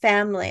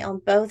family on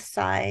both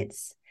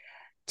sides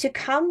to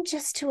come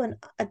just to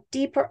a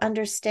deeper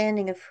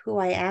understanding of who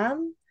I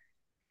am.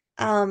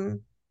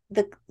 Um,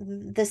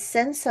 the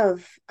sense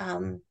of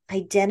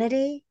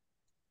identity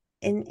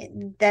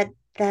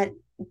that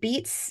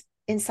beats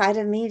inside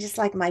of me, just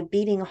like my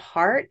beating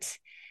heart. I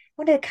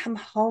wanted to come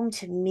home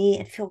to me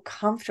and feel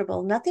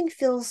comfortable. Nothing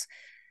feels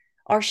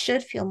or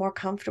should feel more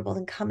comfortable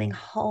than coming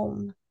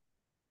home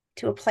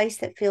to a place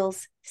that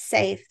feels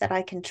safe, that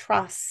I can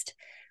trust,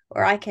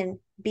 or I can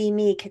be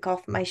me, kick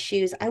off my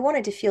shoes. I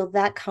wanted to feel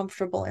that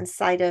comfortable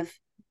inside of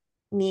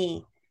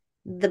me,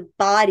 the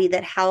body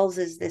that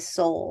houses this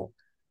soul,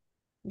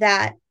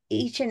 that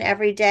each and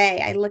every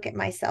day I look at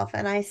myself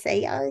and I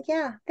say, oh,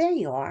 yeah, there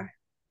you are.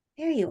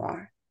 There you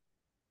are.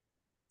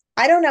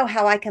 I don't know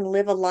how I can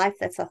live a life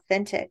that's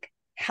authentic,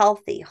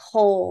 healthy,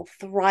 whole,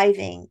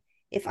 thriving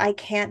if I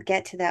can't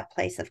get to that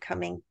place of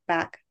coming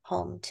back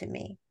home to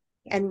me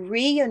and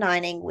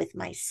reuniting with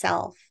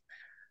myself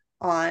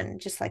on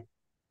just like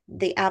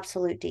the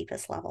absolute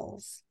deepest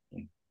levels.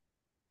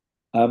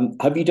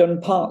 Have you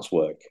done parts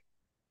work?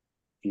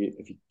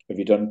 Have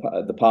you done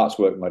the parts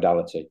work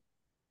modality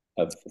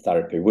of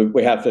therapy?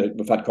 We've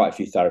had quite a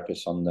few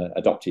therapists on the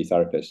adoptee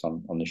therapists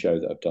on the show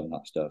that have done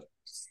that stuff.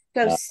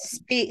 So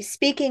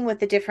speaking with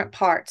the different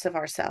parts of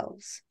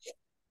ourselves,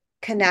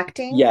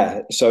 connecting.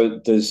 Yeah. So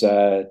there's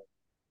one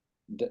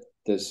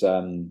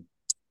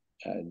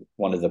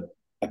of the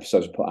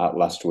episodes put out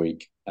last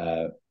week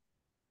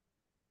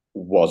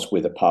was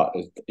with a part.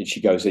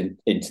 She goes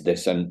into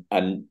this and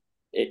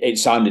it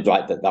sounded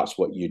like that's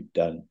what you'd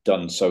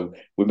done. So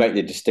we make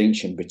the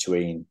distinction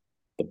between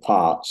the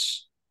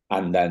parts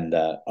and then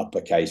the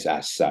uppercase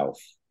S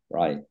self,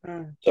 right?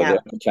 So Yeah. the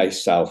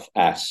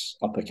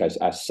uppercase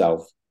S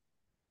self.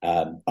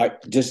 I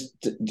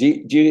just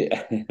do you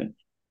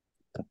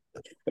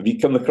have you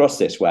come across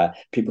this where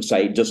people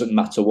say it doesn't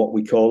matter what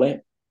we call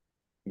it?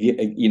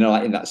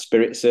 Like in that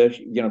spirit search,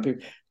 people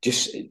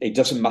just, it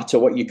doesn't matter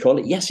what you call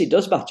it. Yes, it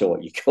does matter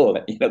what you call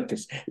it.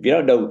 Because if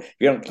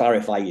you don't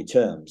clarify your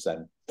terms,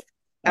 then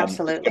it's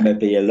going to Absolutely.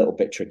 be a little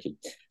bit tricky.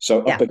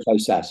 So Yeah.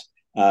 uppercase S.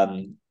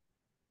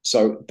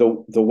 So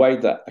the way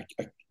that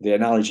the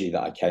analogy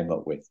that I came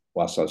up with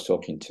whilst I was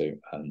talking to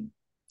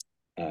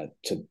the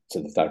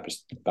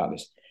therapist about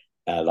this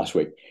last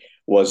week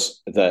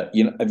was that,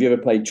 have you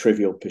ever played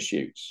Trivial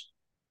Pursuits?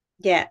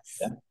 Yes.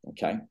 Yeah.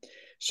 Okay.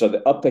 So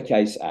the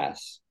uppercase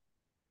S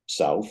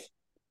self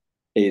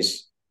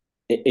is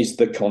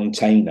the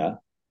container,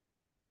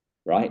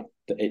 right?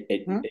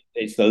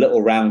 It's the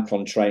little round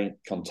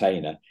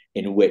container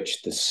in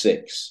which the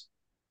 6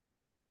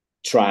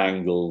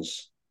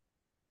 triangles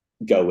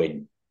go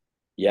in.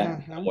 Yeah.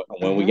 Mm-hmm. And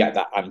when we get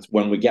that, and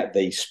when we get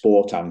the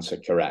sport answer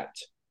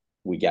correct,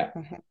 we get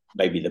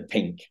maybe the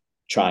pink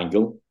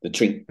triangle, the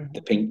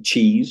pink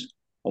cheese,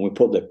 and we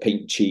put the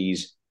pink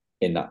cheese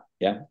in that.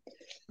 Yeah.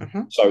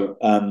 So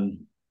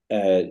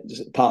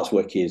parts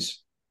work is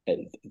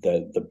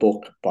the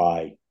book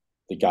by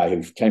the guy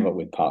who came up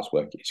with parts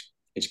work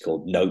is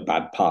called No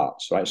Bad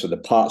Parts, right? So the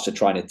parts are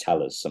trying to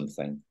tell us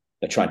something.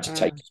 They're trying to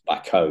take us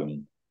back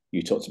home.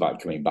 You talked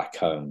about coming back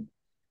home.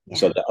 Yeah.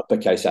 So the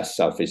uppercase S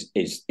self is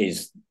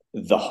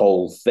the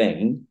whole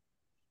thing,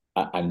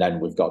 and then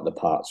we've got the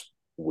parts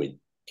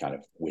kind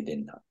of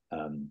within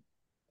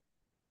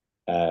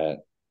that.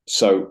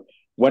 So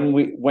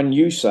when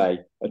you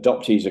say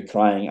adoptees are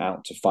crying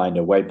out to find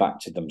a way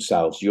back to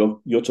themselves,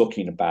 you're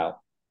talking about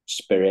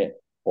spirit,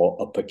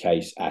 or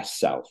uppercase S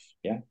self.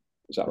 Yeah,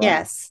 is that right?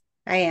 Yes,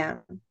 I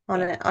am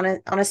on Yeah.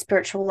 a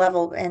spiritual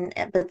level, and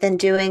but then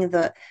doing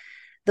the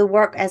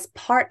work as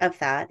part of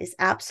that is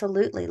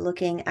absolutely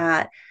looking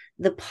at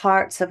the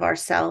parts of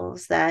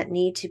ourselves that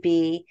need to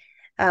be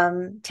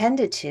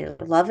tended to,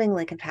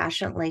 lovingly,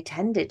 compassionately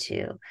tended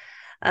to.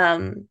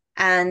 And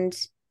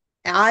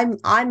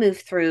I move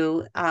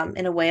through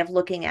in a way of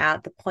looking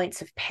at the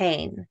points of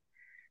pain,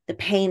 the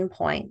pain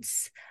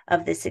points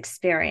of this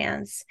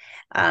experience,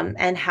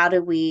 and how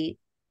do we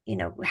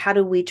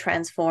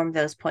transform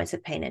those points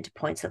of pain into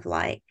points of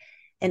light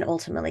and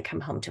ultimately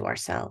come home to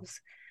ourselves.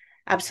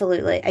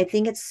 Absolutely. I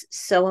think it's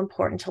so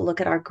important to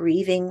look at our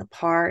grieving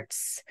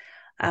parts,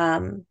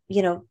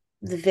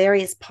 the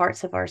various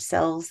parts of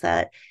ourselves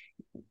that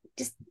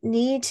just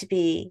need to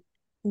be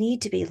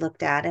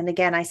looked at. And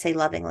again, I say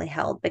lovingly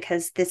held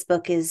because this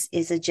book is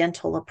a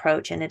gentle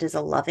approach and it is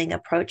a loving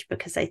approach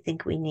because I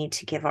think we need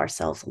to give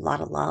ourselves a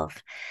lot of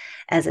love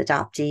as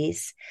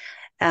adoptees.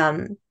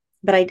 Um,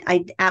 but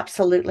I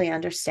absolutely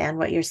understand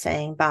what you're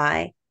saying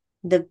by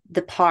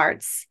the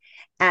parts.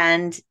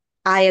 And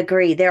I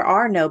agree, there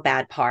are no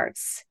bad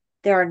parts.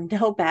 There are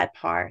no bad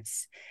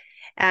parts.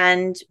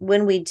 And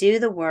when we do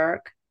the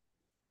work,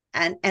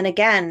 and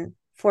again,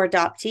 for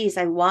adoptees,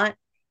 I want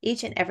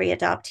each and every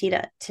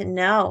adoptee to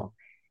know,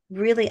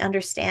 really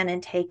understand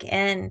and take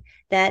in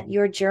that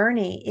your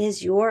journey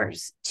is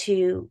yours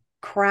to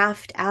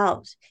craft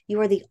out.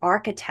 You are the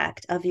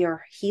architect of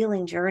your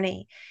healing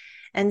journey.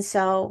 And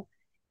so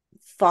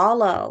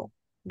follow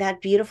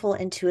that beautiful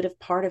intuitive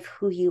part of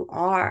who you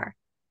are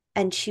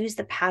and choose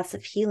the paths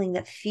of healing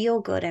that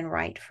feel good and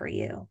right for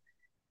you.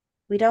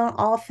 We don't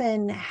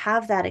often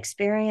have that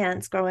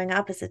experience growing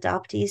up as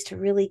adoptees to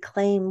really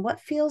claim what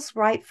feels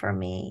right for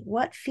me,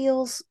 what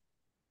feels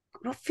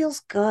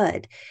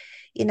good,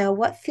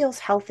 what feels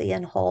healthy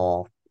and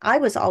whole. I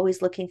was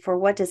always looking for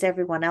what does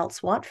everyone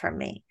else want from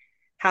me?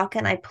 How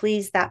can I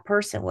please that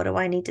person? What do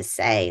I need to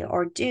say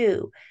or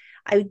do?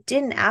 I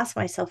didn't ask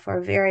myself for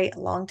a very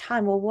long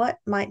time, well, what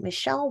might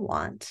Michelle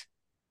want?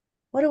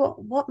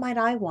 What might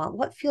I want?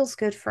 What feels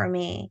good for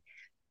me?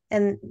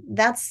 And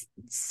that's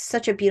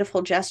such a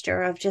beautiful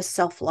gesture of just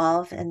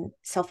self-love and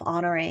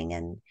self-honoring,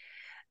 and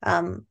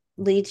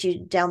leads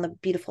you down the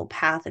beautiful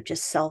path of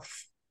just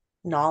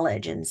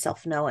self-knowledge and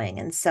self-knowing.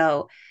 And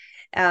so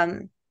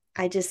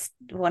I just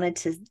wanted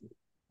to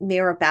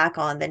mirror back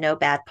on the no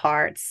bad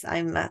parts.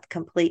 I'm a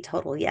complete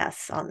total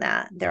yes on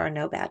that. There are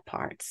no bad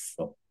parts.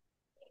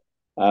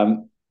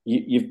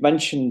 You've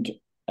mentioned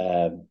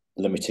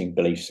limiting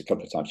beliefs a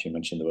couple of times. You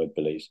mentioned the word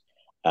beliefs,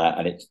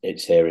 and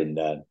it's here in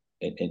the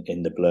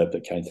blurb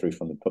that came through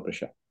from the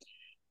publisher.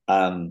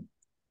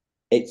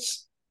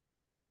 It's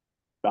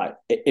right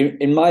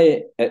in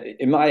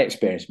my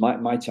experience,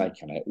 my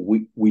take on it.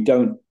 We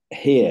don't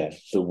hear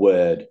the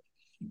word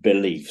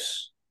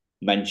beliefs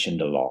mentioned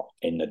a lot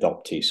in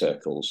adoptee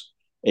circles.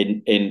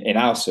 In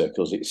our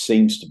circles, it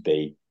seems to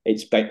be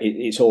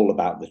it's all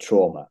about the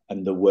trauma,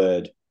 and the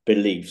word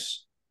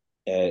beliefs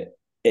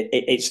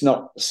it's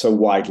not so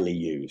widely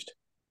used.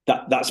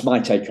 That's my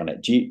take on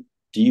it. Do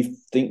you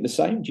think the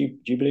same? Do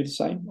you believe the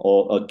same,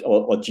 or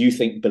do you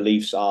think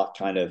beliefs are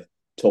kind of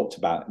talked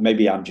about?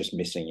 Maybe I'm just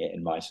missing it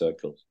in my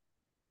circles.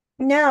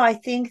 No, I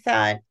think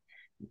that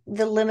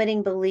the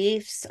limiting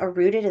beliefs are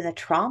rooted in the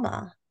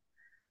trauma.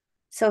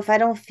 So if I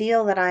don't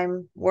feel that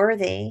I'm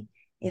worthy,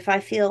 if I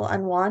feel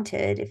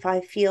unwanted, if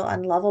I feel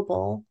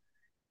unlovable,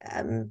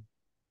 um,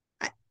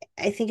 I,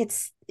 I think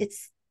it's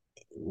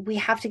we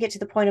have to get to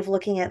the point of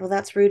looking at, well,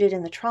 that's rooted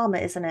in the trauma,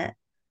 isn't it?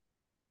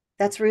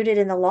 That's rooted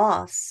in the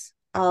loss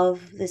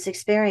of this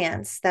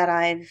experience that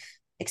I've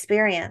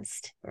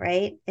experienced,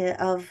 right?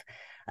 Of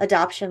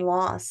adoption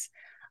loss,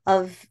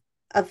 of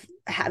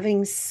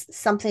having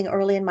something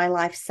early in my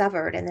life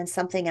severed and then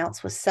something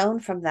else was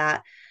sown from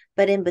that.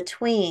 But in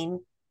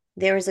between,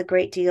 there is a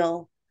great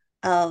deal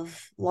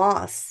of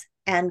loss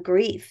and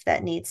grief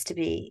that needs to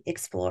be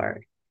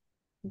explored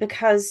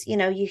because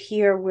you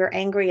hear we're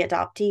angry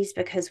adoptees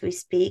because we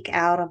speak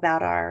out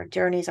about our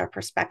journeys, our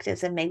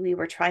perspectives, and maybe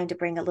we're trying to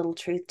bring a little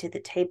truth to the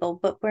table,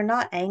 but we're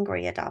not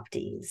angry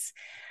adoptees.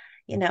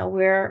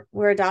 We're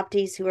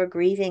adoptees who are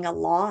grieving a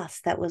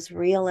loss that was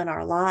real in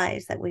our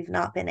lives that we've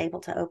not been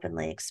able to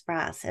openly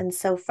express. And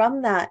so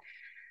from that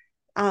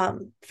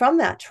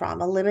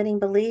trauma, limiting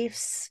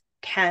beliefs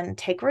can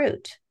take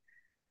root.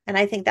 And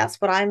I think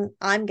that's what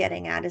I'm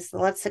getting at is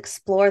let's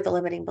explore the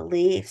limiting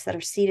beliefs that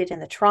are seated in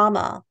the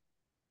trauma,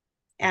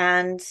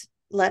 and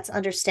let's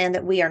understand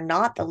that we are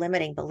not the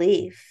limiting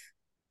belief.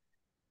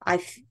 I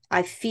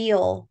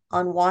feel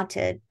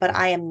unwanted, but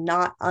I am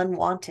not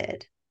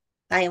unwanted.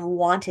 I am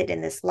wanted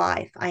in this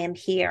life. I am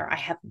here. I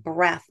have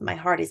breath. My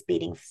heart is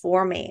beating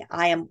for me.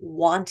 I am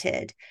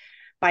wanted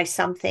by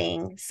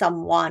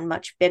someone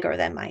much bigger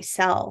than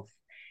myself.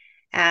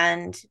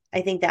 And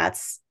I think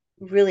that's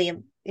really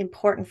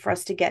important for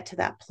us to get to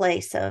that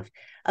place of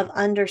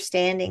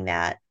understanding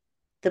that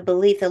the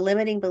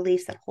limiting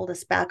beliefs that hold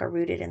us back are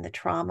rooted in the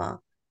trauma.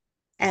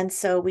 And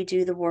so we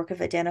do the work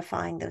of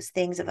identifying those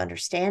things, of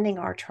understanding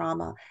our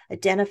trauma,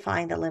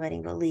 identifying the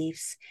limiting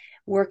beliefs,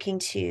 working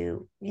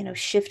to,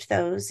 shift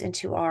those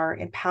into our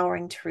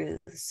empowering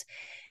truths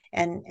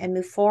and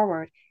move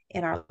forward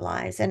in our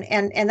lives. And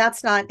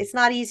it's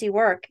not easy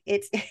work.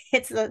 It's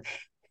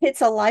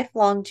it's a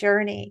lifelong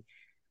journey.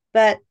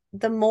 But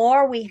the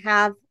more we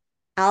have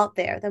out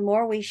there, the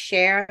more we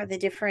share the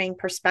differing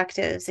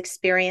perspectives,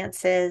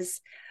 experiences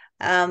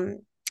of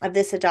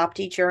this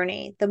adoptee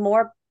journey, the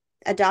more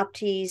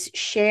adoptees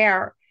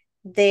share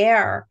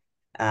their,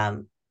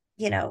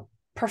 you know,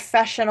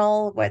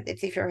 professional, whether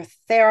if you're a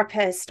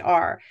therapist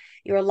or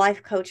you're a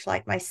life coach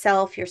like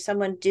myself, you're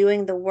someone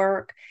doing the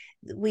work,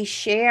 we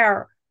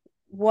share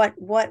what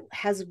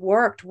has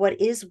worked, what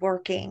is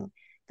working.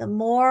 The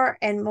more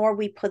and more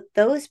we put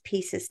those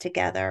pieces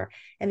together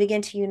and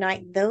begin to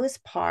unite those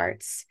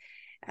parts,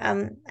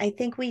 I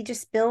think we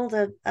just build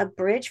a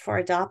bridge for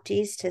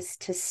adoptees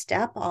to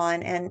step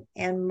on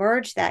and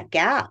merge that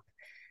gap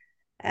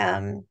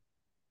um,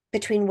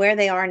 between where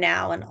they are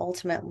now and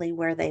ultimately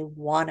where they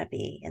want to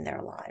be in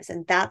their lives.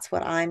 And that's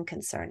what I'm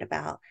concerned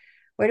about.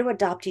 Where do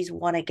adoptees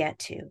want to get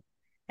to?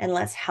 And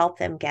let's help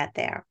them get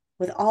there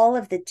with all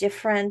of the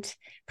different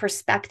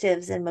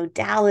perspectives and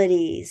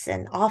modalities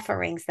and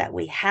offerings that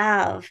we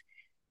have.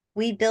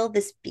 We build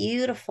this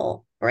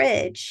beautiful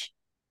bridge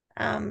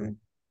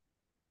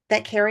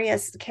that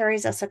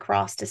carries us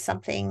across to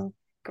something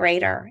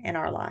greater in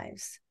our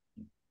lives.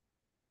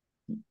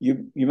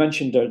 You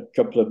mentioned a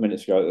couple of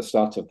minutes ago at the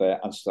start of the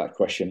answer to that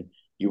question,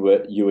 you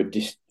were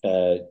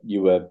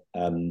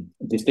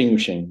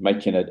distinguishing,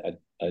 making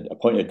a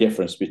point of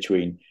difference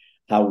between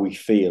how we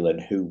feel and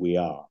who we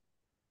are.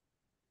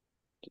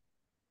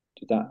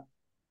 Did that?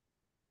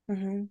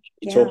 Mm-hmm.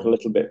 You talk a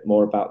little bit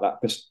more about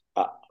that, because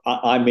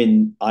I'm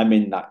in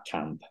that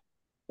camp,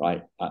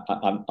 right?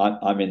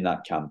 I'm in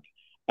that camp,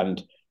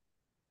 and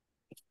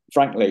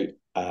frankly,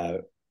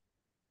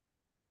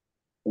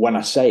 when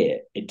I say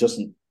it, it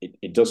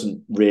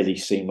doesn't really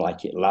seem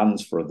like it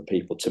lands for other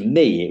people. To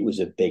me, it was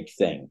a big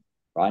thing,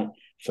 right?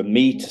 For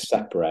me to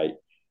separate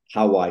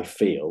how I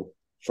feel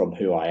from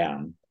who I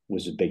am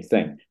was a big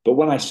thing. But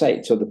when I say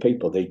it to other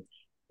people, it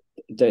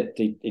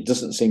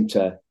doesn't seem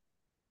to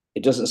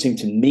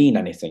mean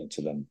anything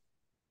to them.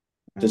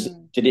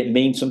 Did it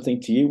mean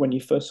something to you when you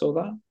first saw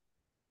that?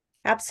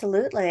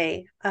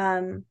 Absolutely.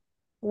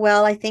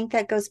 Well, I think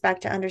that goes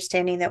back to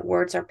understanding that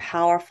words are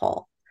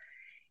powerful,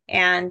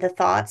 and the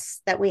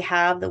thoughts that we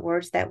have, the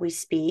words that we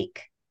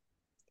speak,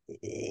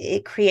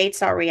 it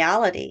creates our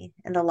reality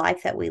and the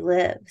life that we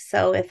live.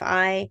 So if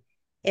I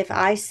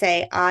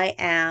say I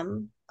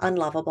am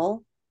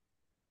unlovable,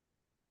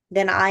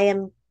 then I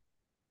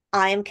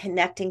am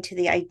connecting to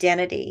the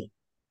identity.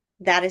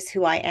 That is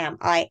who I am.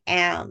 I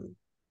am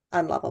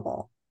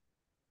unlovable.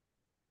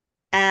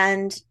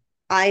 And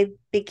I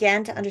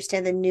began to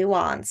understand the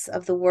nuance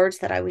of the words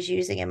that I was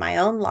using in my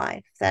own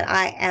life, that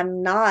I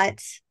am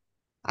not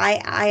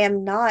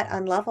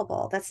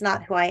unlovable. That's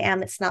not who I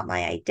am. It's not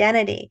my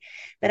identity.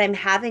 But I'm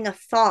having a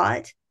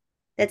thought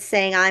that's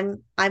saying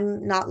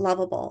I'm not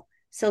lovable.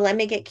 So let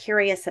me get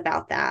curious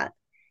about that.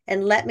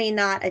 And let me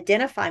not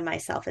identify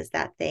myself as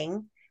that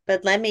thing,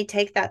 but let me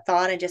take that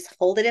thought and just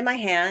hold it in my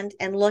hand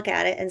and look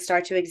at it and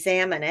start to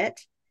examine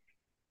it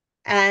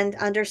and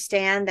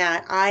understand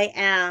that I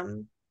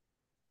am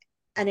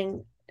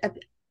an, a,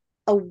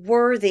 a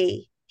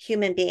worthy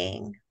human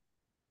being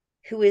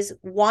who is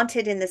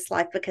wanted in this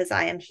life because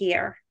I am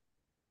here.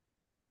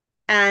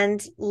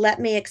 And let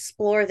me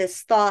explore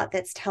this thought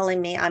that's telling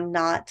me I'm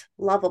not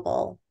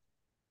lovable.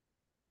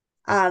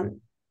 Um,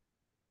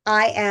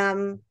 I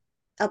am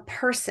a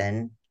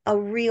person, a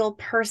real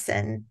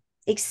person,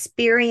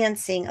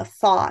 experiencing a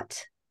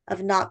thought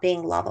of not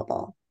being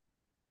lovable.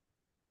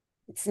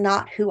 It's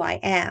not who I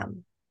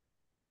am.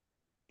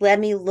 Let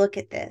me look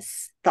at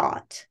this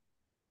thought.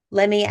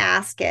 Let me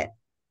ask it,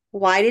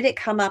 why did it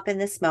come up in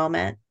this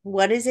moment?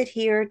 What is it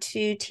here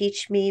to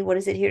teach me? What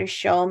is it here to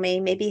show me?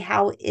 Maybe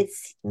how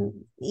it's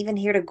even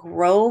here to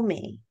grow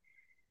me.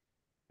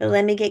 But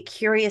let me get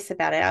curious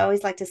about it. I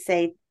always like to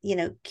say,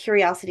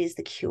 curiosity is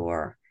the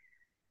cure.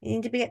 You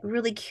need to be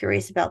really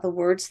curious about the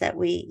words that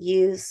we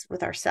use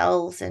with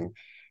ourselves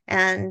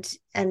and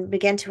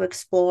begin to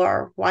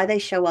explore why they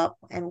show up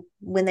and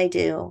when they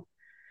do.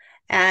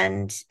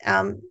 And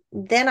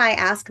then I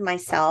ask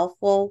myself,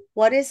 well,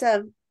 what is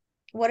a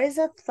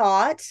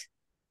thought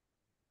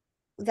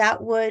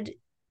that would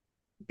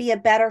be a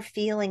better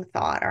feeling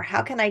thought, or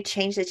how can I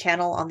change the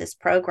channel on this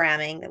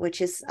programming,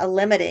 which is a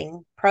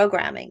limiting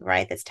programming,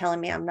 right? That's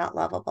telling me I'm not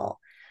lovable.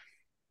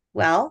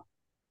 Well,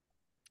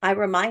 I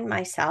remind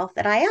myself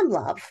that I am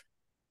love.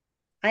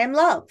 I am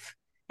love.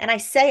 And I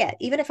say it,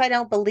 even if I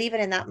don't believe it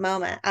in that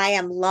moment, I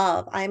am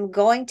love. I'm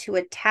going to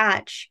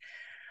attach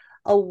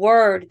a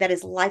word that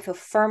is life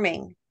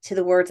affirming to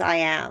the words I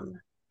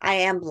am. I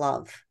am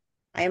love.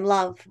 I am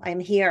love. I am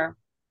here.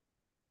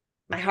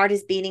 My heart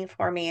is beating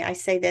for me. I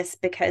say this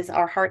because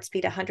our hearts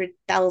beat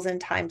 100,000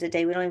 times a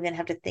day. We don't even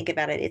have to think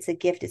about it. It's a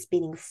gift. It's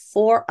beating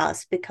for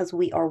us because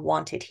we are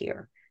wanted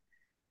here.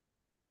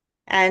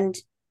 And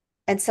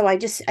And so I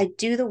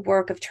do the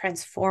work of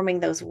transforming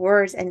those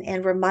words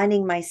and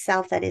reminding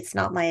myself that it's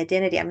not my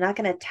identity. I'm not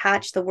going to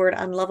attach the word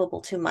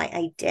unlovable to my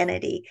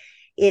identity.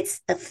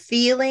 It's a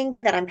feeling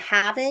that I'm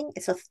having,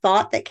 it's a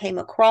thought that came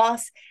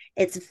across.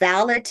 It's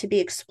valid to be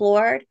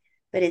explored,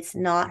 but it's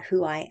not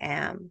who I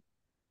am.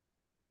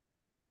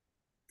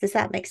 Does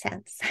that make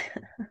sense?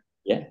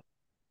 Yeah,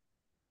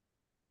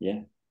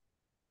 yeah,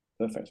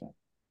 perfect.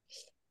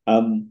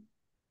 Um,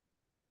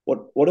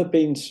 what have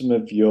been some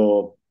of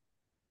your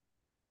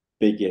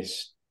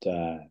biggest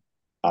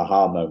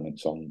aha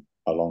moments on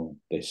along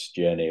this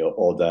journey,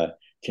 or the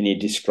can you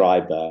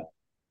describe a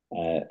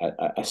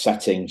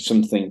setting,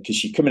 something,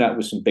 because you're coming out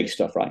with some big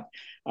stuff, right?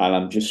 And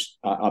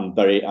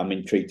I'm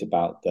intrigued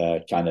about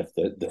the kind of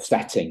the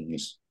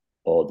settings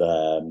or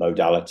the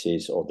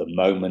modalities or the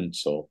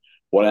moments or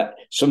what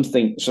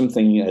something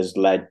has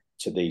led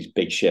to these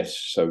big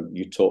shifts. So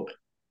you talked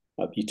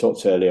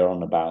earlier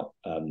on about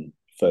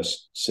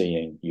first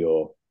seeing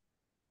your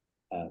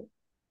uh,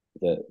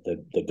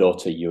 the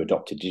daughter you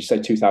adopted. Did you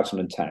say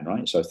 2010,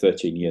 right? So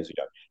 13 years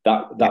ago.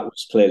 That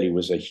was clearly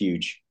was a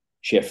huge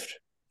shift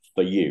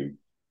for you.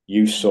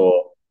 You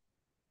saw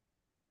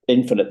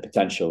infinite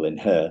potential in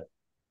her,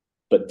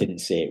 but didn't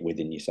see it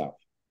within yourself.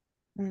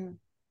 Mm.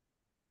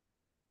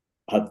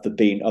 Have there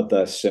been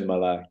other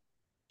similar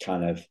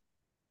kind of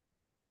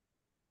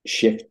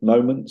shift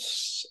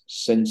moments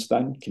since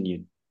then? Can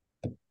you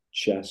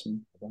share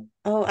some of that?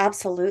 Oh,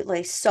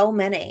 absolutely. So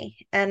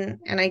many. And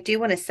I do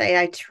want to say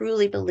I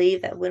truly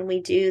believe that when we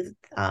do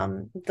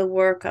the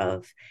work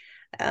of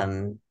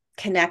um,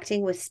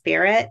 connecting with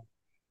spirit,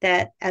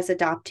 that as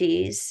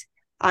adoptees,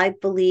 I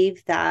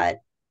believe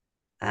that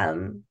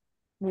um,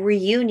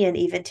 reunion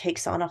even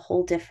takes on a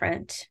whole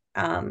different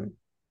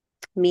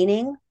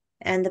meaning,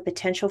 and the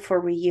potential for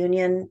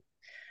reunion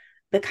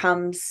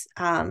becomes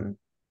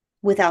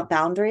without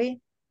boundary.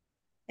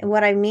 And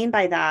what I mean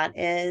by that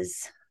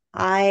is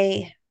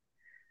I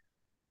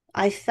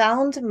I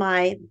found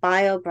my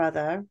bio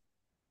brother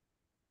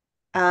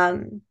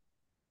um,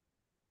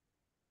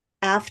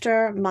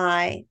 after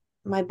my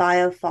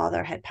bio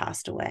father had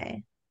passed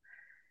away.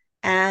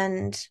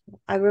 And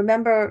I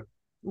remember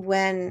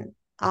when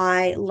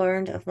I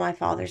learned of my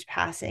father's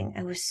passing,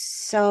 I was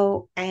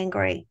so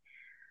angry.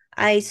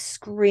 I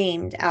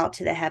screamed out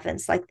to the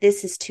heavens, like,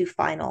 this is too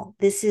final.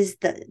 This is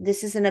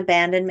an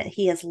abandonment.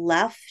 He has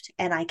left,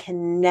 and I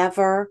can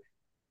never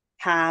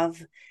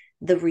have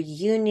the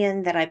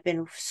reunion that I've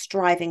been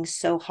striving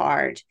so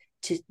hard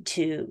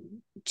to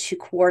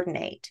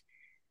coordinate,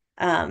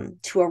 to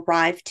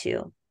arrive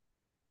to.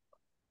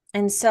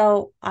 And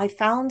so I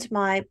found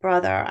my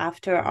brother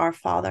after our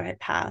father had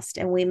passed,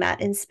 and we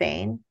met in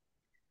Spain.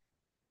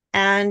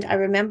 And I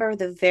remember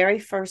the very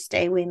first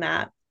day we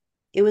met,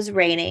 it was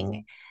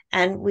raining,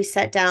 and we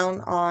sat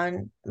down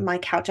on my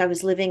couch. I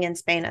was living in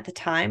Spain at the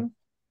time,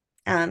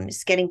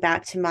 just getting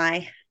back to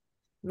my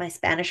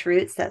Spanish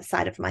roots, that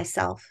side of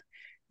myself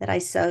that I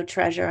so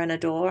treasure and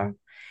adore.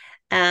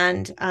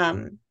 And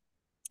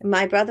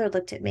my brother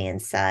looked at me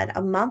and said,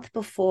 a month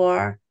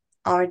before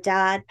our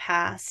dad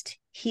passed,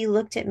 he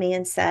looked at me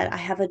and said, I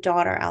have a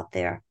daughter out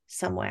there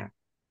somewhere.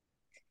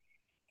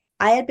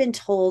 I had been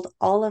told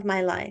all of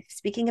my life,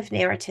 speaking of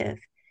narrative,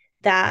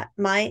 that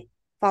my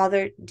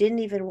father didn't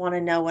even want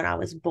to know when I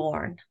was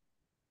born.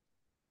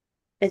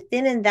 But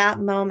then in that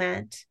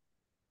moment,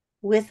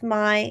 with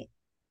my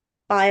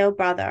bio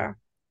brother,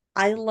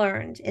 I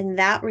learned in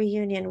that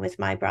reunion with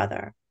my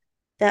brother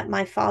that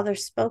my father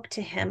spoke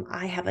to him,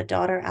 I have a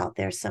daughter out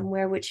there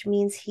somewhere, which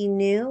means he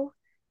knew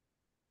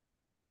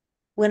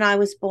when I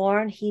was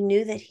born, he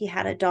knew that he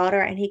had a daughter,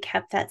 and he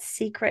kept that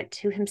secret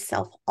to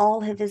himself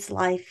all of his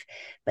life.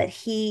 But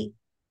he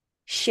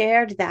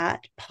shared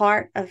that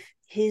part of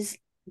his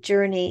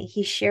journey.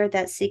 He shared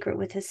that secret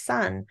with his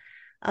son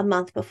a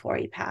month before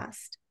he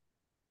passed,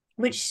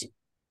 which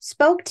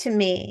spoke to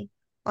me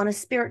on a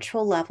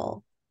spiritual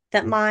level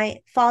that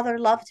my father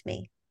loved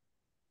me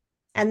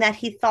and that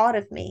he thought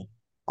of me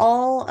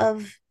all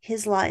of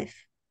his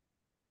life.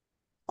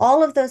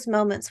 All of those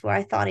moments where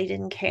I thought he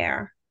didn't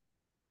care,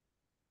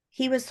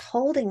 he was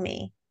holding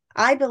me.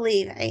 I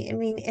believe, I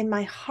mean, in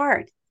my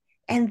heart.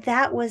 And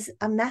that was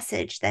a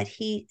message that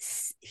he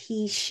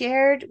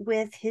shared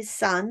with his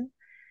son.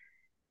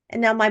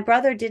 And now my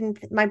brother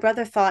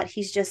thought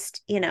he's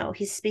just,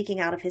 he's speaking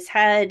out of his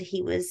head.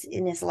 He was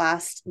in his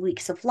last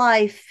weeks of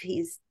life.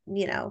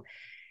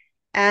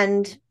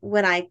 And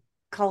when I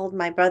called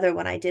my brother,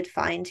 when I did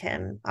find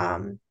him,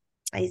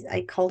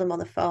 I called him on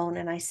the phone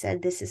and I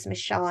said, this is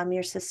Michelle. I'm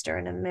your sister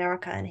in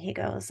America. And he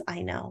goes,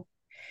 I know.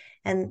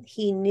 And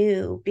he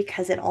knew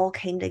because it all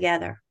came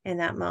together in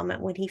that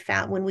moment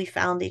when we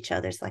found each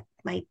other. It's like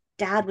my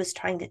dad was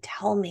trying to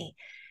tell me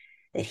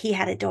that he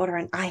had a daughter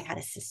and I had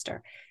a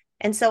sister.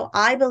 And so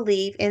I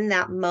believe in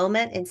that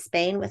moment in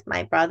Spain with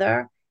my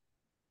brother,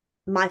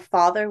 my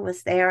father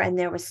was there and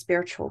there was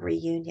spiritual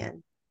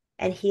reunion.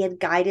 And he had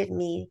guided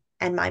me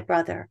and my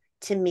brother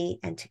to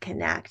meet and to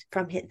connect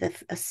from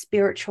a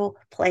spiritual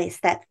place.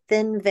 That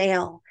thin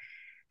veil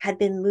had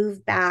been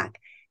moved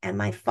back, And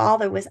my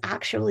father was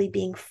actually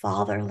being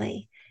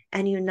fatherly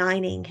and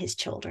uniting his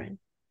children.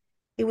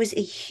 It was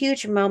a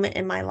huge moment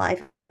in my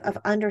life of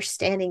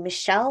understanding,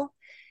 Michelle,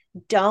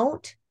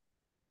 don't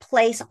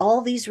place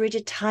all these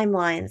rigid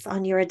timelines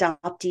on your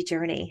adoptee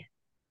journey,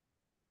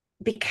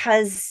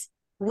 because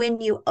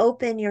when you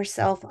open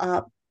yourself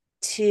up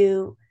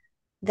to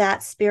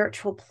that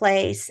spiritual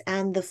place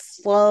and the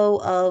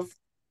flow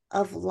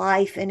of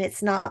life, and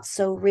it's not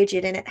so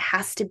rigid and it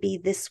has to be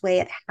this way,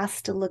 it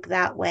has to look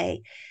that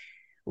way,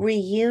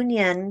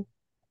 reunion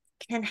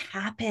can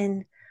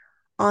happen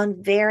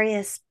on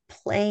various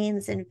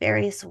planes in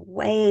various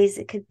ways.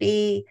 It could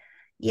be,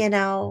 you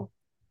know,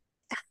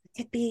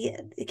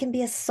 it can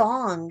be a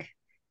song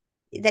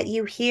that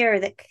you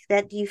hear,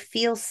 that you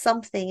feel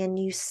something and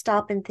you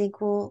stop and think,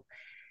 well,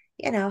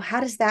 how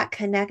does that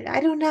connect?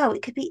 I don't know.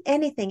 It could be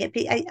anything.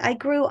 I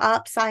grew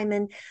up,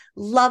 Simon,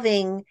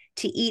 loving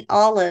to eat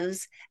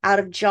olives out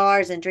of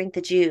jars and drink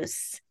the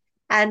juice.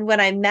 And when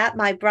I met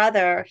my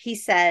brother, he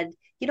said,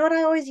 you know what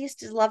I always used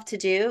to love to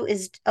do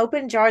is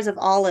open jars of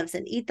olives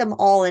and eat them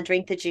all and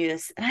drink the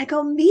juice. And I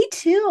go, me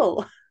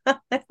too.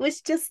 It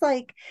was just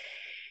like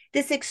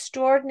this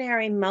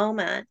extraordinary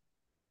moment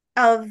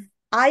of,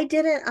 I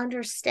didn't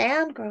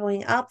understand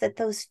growing up that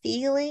those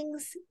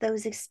feelings,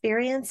 those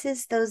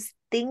experiences, those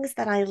things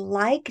that I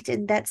liked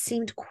and that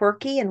seemed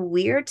quirky and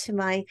weird to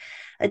my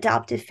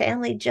adoptive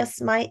family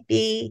just might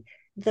be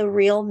the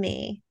real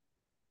me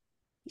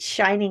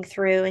shining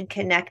through and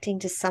connecting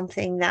to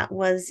something that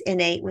was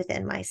innate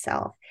within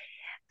myself.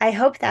 I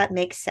hope that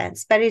makes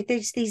sense. But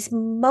there's these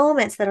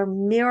moments that are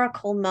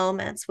miracle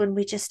moments when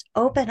we just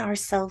open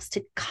ourselves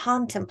to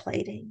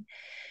contemplating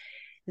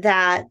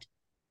that.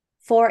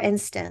 For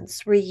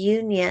instance,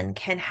 reunion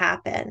can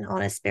happen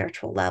on a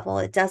spiritual level.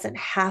 It doesn't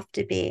have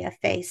to be a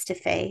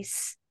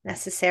face-to-face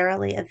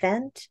necessarily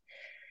event.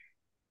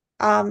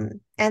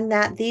 And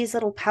that these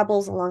little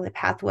pebbles along the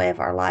pathway of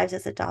our lives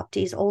as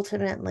adoptees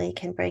ultimately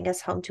can bring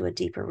us home to a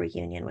deeper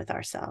reunion with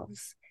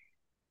ourselves.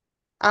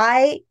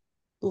 I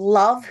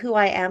love who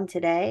I am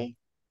today,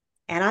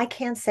 and I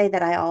can't say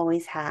that I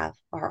always have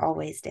or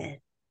always did.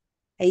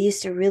 I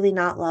used to really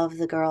not love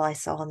the girl I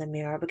saw in the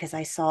mirror because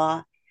I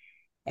saw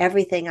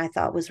everything I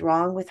thought was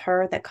wrong with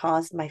her that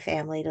caused my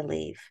family to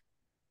leave.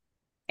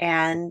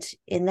 And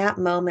in that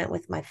moment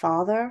with my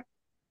father,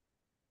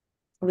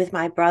 with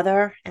my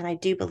brother, and I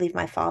do believe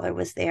my father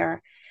was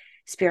there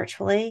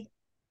spiritually,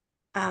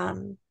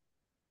 um,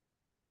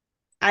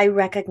 I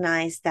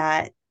recognize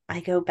that. I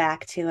go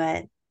back to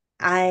it.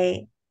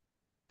 I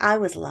I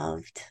was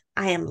loved.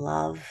 I am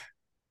love,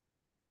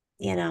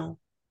 you know,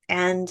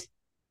 and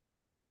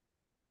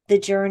the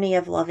journey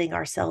of loving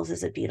ourselves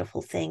is a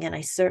beautiful thing. And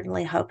I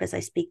certainly hope, as I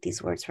speak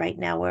these words right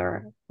now,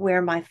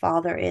 where my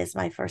father is,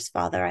 my first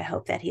father, I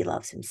hope that he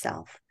loves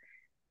himself,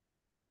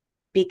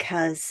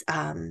 because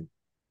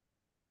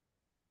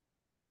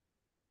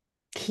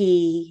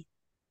he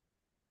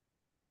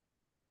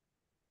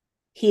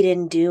he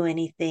didn't do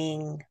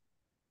anything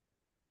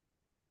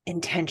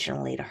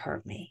intentionally to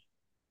hurt me.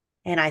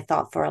 And I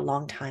thought for a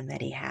long time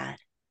that he had.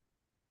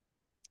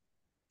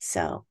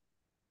 So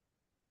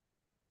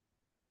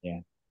Yeah.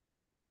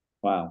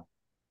 Wow.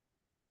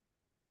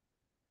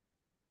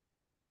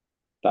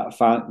 That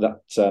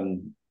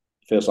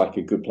feels like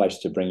a good place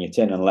to bring it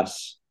in,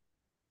 unless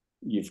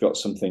you've got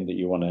something that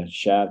you want to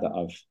share that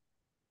I've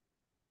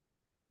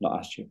not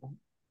asked you about.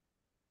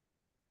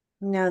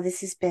 no, this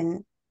has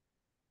been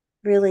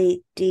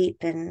really deep,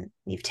 and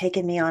you've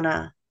taken me on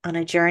a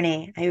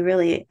journey. I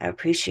really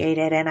appreciate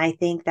it. And I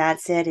think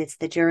that's it. It's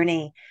the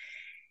journey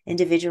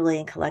individually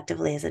and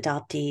collectively as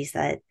adoptees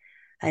that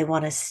I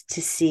want us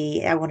to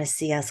see. I want to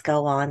see us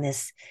go on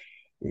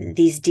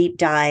these deep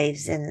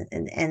dives and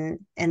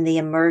the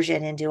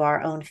immersion into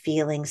our own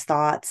feelings,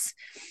 thoughts,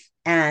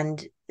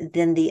 and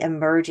then the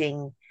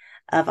emerging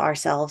of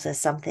ourselves as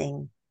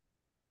something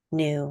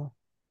new,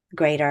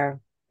 greater,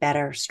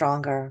 better,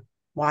 stronger,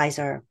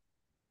 wiser.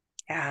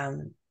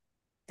 Um,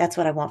 that's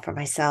what I want for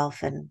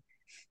myself. And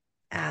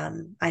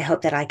I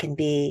hope that I can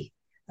be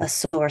a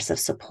source of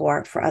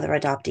support for other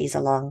adoptees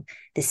along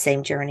this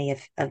same journey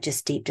of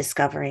just deep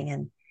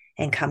discovering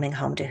and coming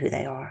home to who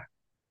they are.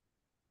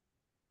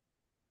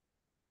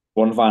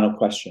 One final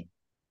question,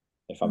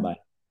 if I may.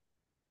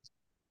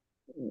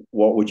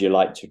 What would you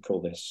like to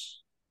call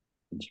this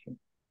interview?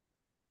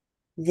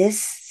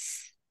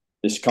 This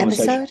This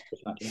conversation?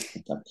 episode, This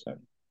episode.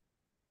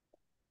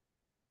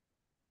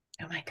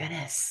 oh my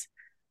goodness.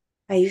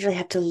 I usually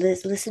have to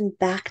listen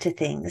back to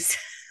things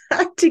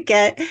to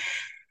get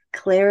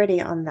clarity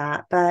on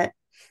that, but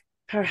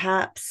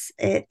perhaps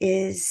it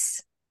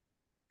is,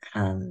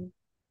 um,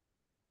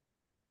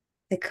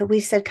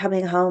 we said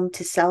um,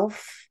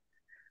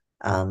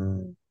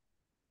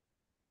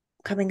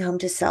 coming home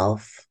to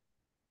self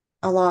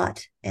a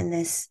lot in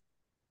this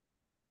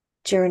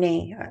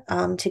journey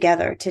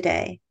together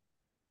today.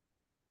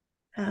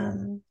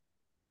 Um,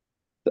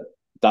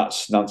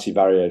 That's Nancy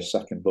Vario's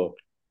second book.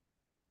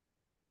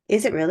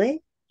 is it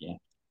really? Yeah.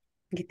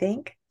 You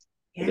think?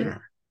 It is. Yeah.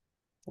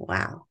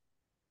 Wow.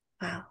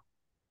 Wow.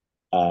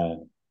 Uh,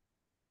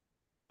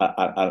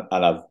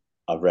 and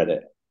I've read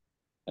it,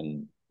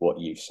 and what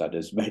you've said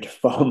has made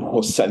far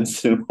more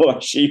sense than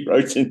what she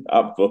wrote in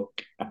that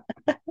book.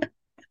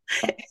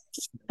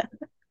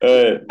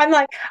 I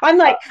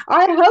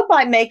hope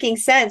I'm making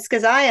sense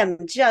because I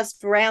am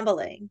just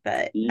rambling,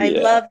 but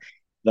Yeah,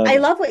 no, I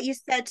no. love what you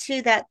said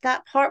too, that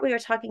part we were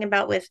talking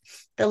about with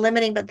the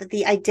limiting, but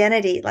the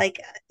identity, like,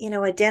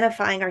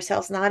 identifying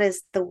ourselves not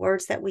as the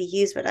words that we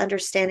use, but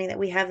understanding that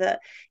we have the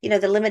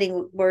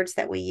limiting words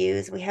that we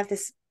use. We have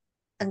this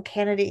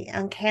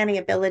uncanny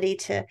ability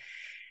to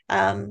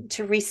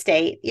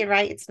restate. You're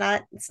right. It's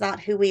not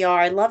who we are.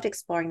 I loved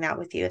exploring that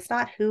with you. It's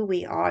not who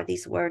we are,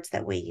 these words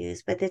that we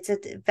use, but it's a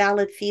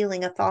valid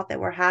feeling, a thought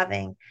that we're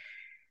having.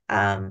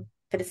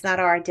 But it's not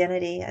our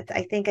identity.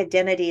 I think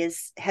identity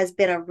has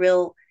been a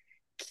real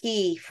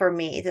key for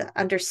me, the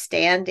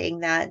understanding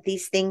that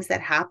these things that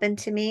happen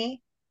to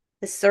me,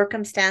 the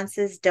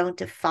circumstances don't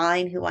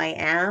define who I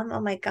am.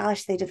 Oh my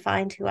gosh, they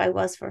defined who I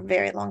was for a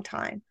very long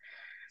time.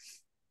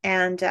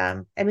 And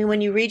I mean, when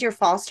you read your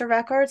foster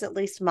records, at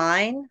least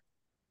mine,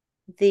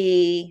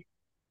 the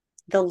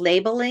the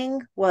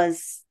labeling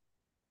was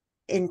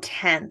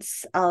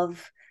intense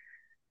of,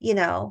 you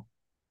know,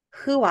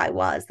 who I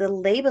was. The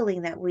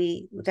labeling that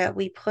we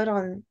put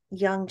on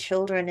young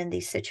children in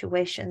these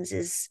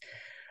situations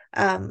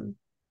um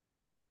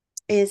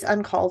is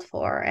uncalled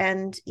for.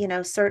 And,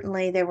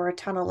 certainly there were a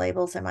ton of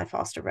labels in my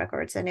foster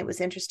records. And it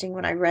was interesting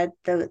when I read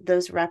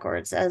those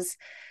records as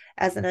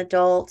an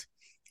adult.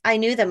 I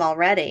knew them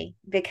already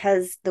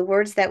because the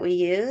words that we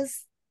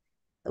use,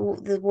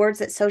 the words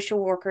that social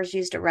workers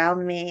used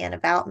around me and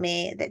about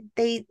me, that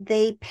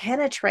they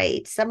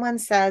penetrate. Someone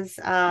says,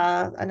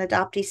 an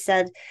adoptee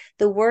said,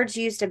 the words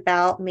used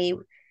about me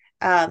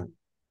um,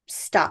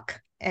 stuck,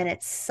 and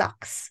it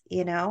sucks.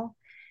 They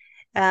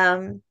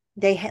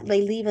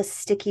leave a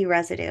sticky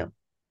residue,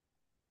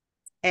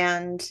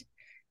 and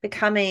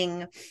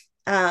becoming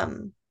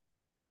um,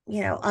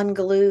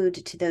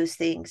 unglued to those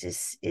things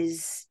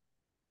is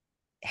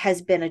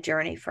has been a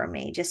journey for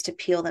me, just to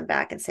peel them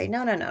back and say,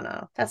 no, no, no,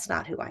 no, that's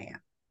not who I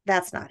am.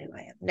 That's not who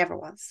I am. Never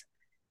was.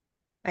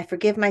 I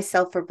forgive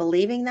myself for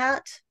believing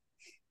that.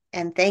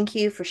 And thank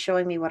you for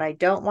showing me what I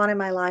don't want in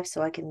my life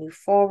so I can move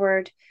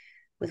forward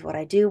with what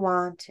I do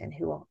want and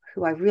who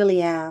I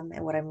really am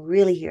and what I'm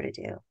really here to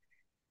do.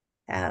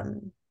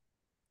 Um,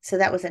 so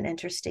that was an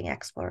interesting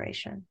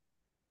exploration.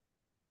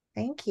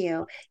 Thank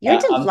you. You're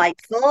Uh, I'm,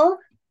 delightful.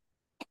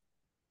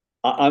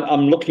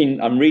 I'm looking.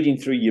 I'm reading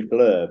through your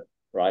blurb,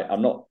 right?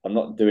 I'm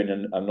not doing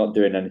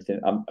anything.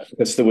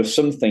 Because there was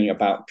something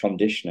about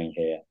conditioning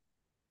here.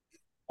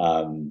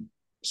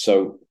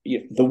 So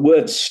the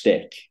words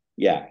stick.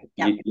 Yeah,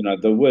 Yeah.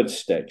 the words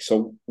stick.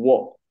 So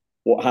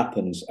what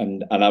happens?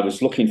 And I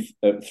was looking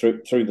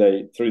through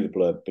the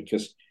blurb,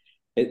 because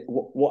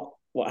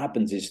what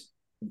happens is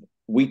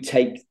we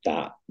take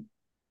that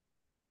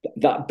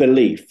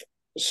belief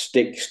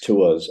sticks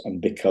to us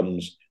and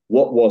becomes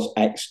what was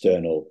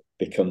external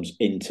becomes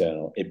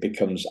internal. It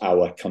becomes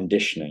our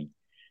conditioning.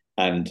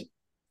 And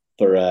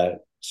for a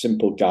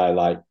simple guy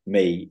like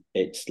me,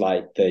 it's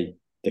like the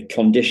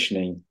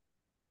conditioning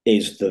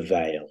is the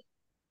veil.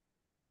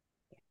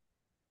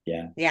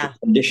 Yeah, the Yeah.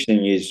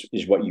 conditioning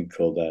is what you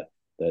call the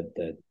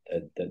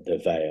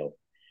veil.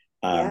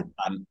 Yeah.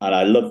 And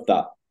I love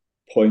that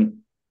point.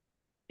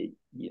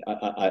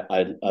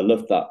 I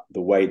love that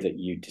the way that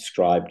you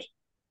described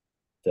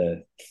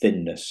the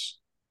thinness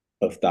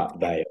of that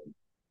Yeah. veil,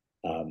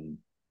 um,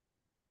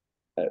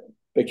 uh,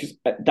 because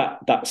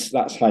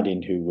that's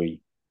hiding who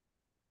we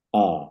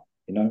are,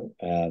 Yeah.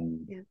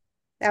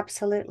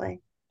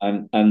 Absolutely.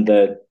 and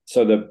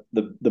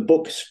the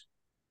book's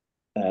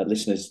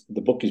listeners,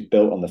 the book is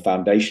built on the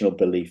foundational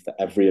belief that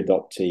every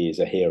adoptee is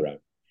a hero,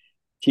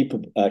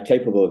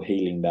 capable of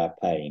healing their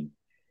pain,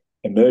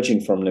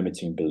 emerging from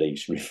limiting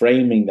beliefs,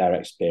 reframing their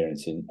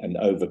experience, and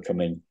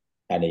overcoming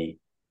any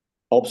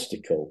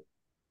obstacle.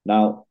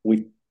 Now,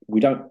 we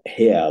don't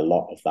hear a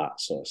lot of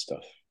that sort of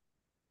stuff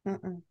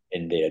Mm-mm.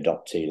 in the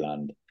adoptee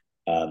land.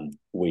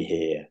 We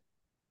hear,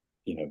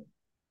 you know,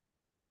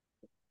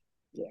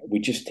 we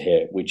just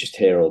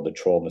hear all the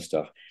trauma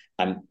stuff,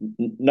 and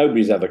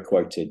nobody's ever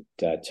quoted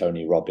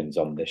Tony Robbins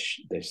on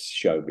this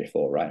show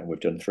before, right? And we've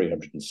done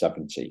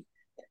 370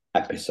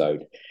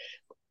 episode,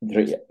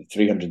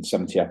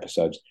 370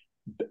 episodes.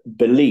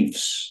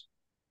 Beliefs.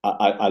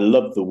 I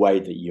love the way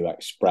that you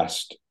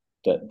expressed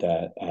that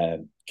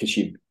because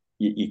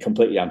you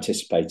completely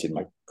anticipated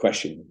my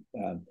question.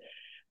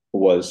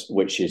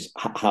 Which is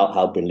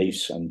how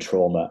beliefs and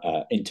trauma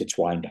are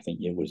intertwined. I think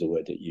it was the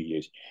word that you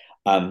used,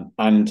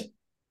 and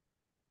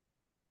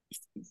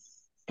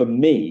for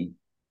me,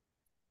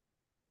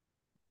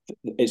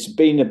 it's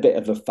been a bit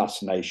of a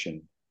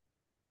fascination,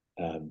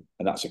 and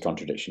that's a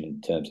contradiction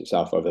in terms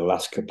itself over the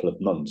last couple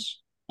of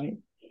months, right?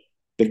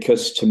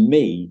 Because to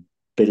me,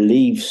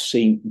 beliefs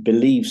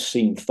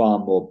seem far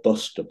more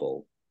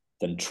bustable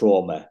than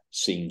trauma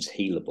seems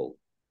healable.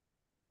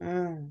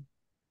 Mm.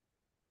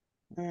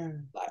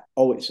 Mm. Like,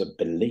 oh, it's a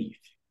belief,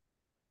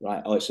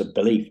 right? Oh, it's a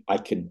belief. I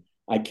can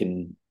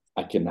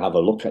I can have a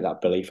look at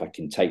that belief. I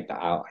can take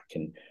that out. I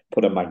can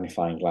put a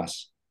magnifying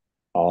glass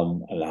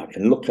on, and I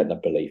can look at the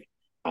belief,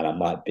 and I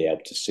might be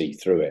able to see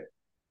through it.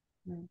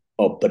 Mm.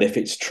 Oh, but if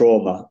it's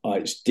trauma,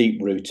 it's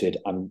deep rooted.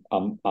 I'm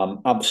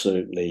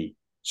absolutely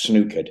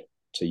snookered,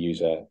 to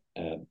use a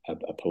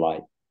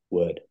polite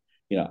word.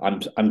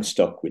 I'm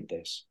stuck with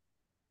this.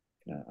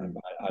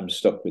 I'm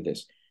stuck with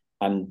this,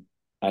 and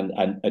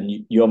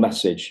your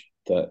message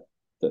that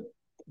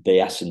the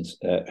essence,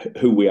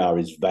 who we are,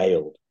 is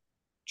veiled.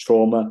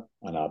 Trauma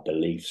and our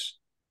beliefs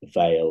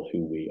veil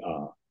who we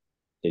are.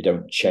 They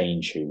don't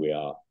change who we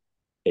are.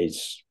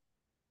 Is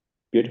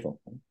beautiful.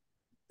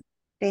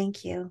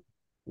 Thank you.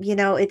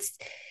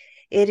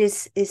 It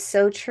is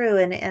so true.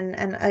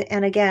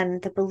 And again,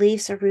 the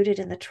beliefs are rooted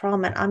in the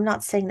trauma. And I'm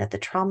not saying that the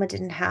trauma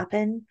didn't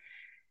happen.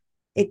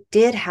 It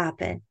did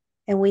happen.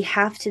 And we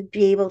have to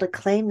be able to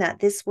claim that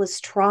this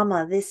was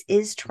trauma. This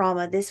is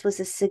trauma. This was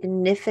a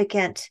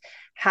significant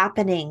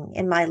happening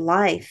in my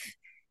life.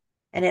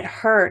 And it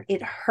hurt.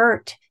 It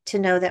hurt to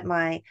know that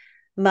my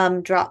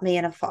mom dropped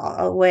me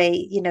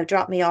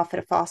dropped me off at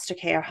a foster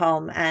care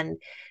home, and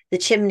the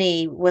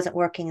chimney wasn't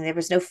working. There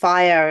was no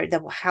fire.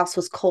 The house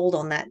was cold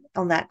on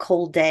that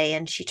cold day,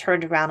 and she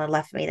turned around and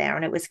left me there,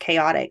 and it was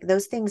chaotic.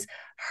 Those things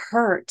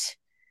hurt,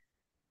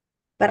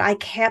 but I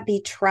can't be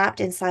trapped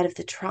inside of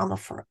the trauma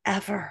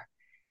forever,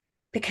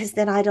 because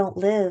then I don't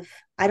live.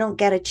 I don't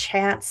get a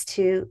chance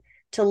to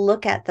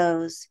look at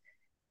those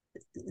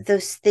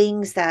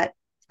things that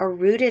are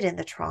rooted in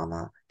the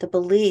trauma, the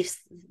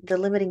beliefs, the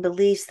limiting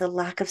beliefs, the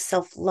lack of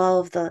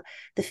self-love, the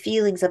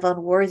feelings of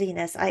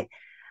unworthiness.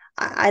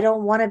 I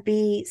don't want to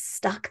be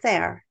stuck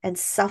there and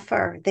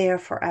suffer there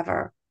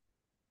forever.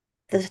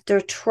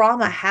 The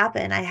trauma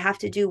happened. I have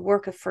to do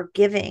work of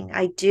forgiving.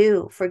 I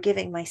do,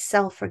 forgiving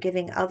myself,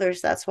 forgiving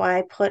others. That's why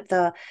I put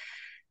the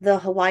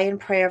Hawaiian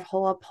prayer of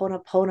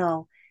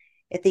Ho'oponopono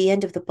at the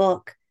end of the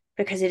book,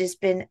 because it has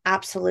been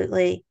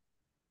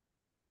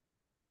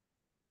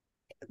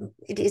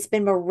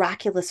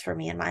miraculous for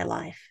me in my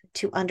life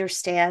to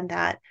understand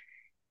that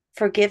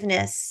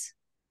forgiveness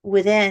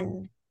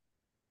within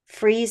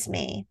frees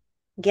me.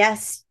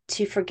 Yes,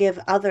 to forgive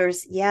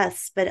others,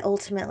 yes, but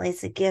ultimately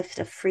it's a gift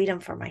of freedom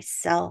for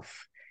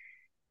myself,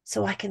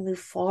 so I can move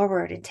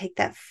forward and take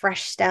that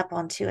fresh step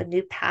onto a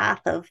new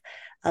path of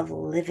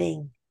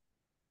living.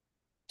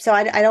 So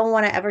I don't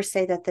want to ever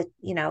say that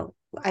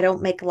I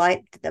don't make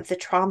light of the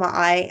trauma.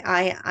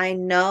 I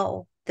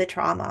know the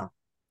trauma.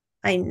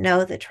 I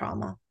know the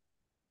trauma.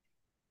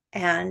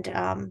 And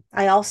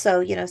I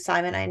also,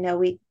 Simon, I know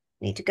we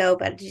need to go,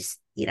 but just,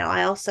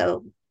 I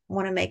also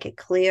want to make it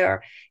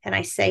clear. And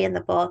I say in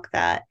the book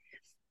that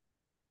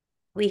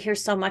we hear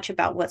so much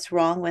about what's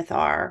wrong with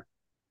our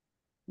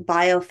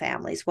bio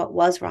families, what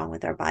was wrong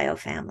with our bio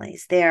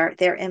families,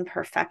 their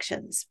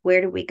imperfections.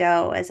 Where do we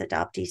go as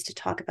adoptees to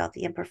talk about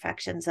the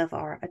imperfections of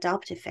our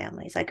adoptive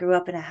families? I grew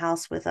up in a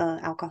house with an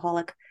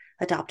alcoholic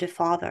adoptive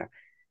father.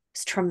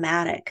 It's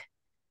traumatic.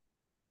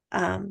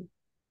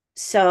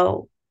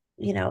 So,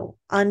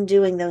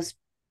 undoing those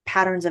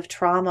patterns of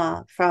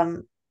trauma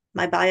from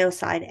my bio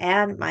side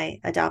and my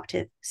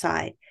adoptive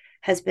side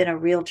has been a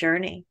real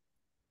journey.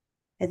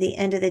 At the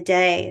end of the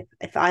day,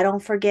 if I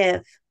don't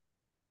forgive,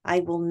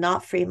 I will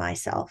not free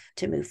myself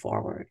to move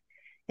forward.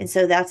 And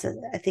so that's,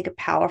 I think, a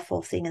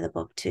powerful thing in the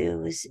book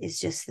too, is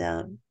just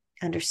the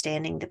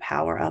understanding the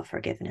power of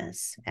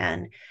forgiveness.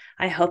 And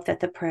I hope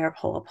that the prayer of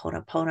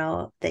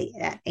Ho'oponopono,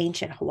 that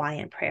ancient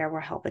Hawaiian prayer,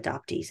 will help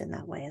adoptees in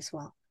that way as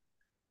well.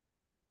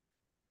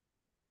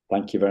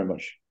 Thank you very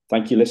much.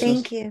 Thank you, listeners.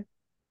 Thank you.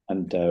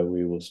 And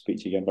we will speak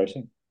to you again very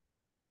soon.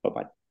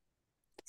 Bye-bye.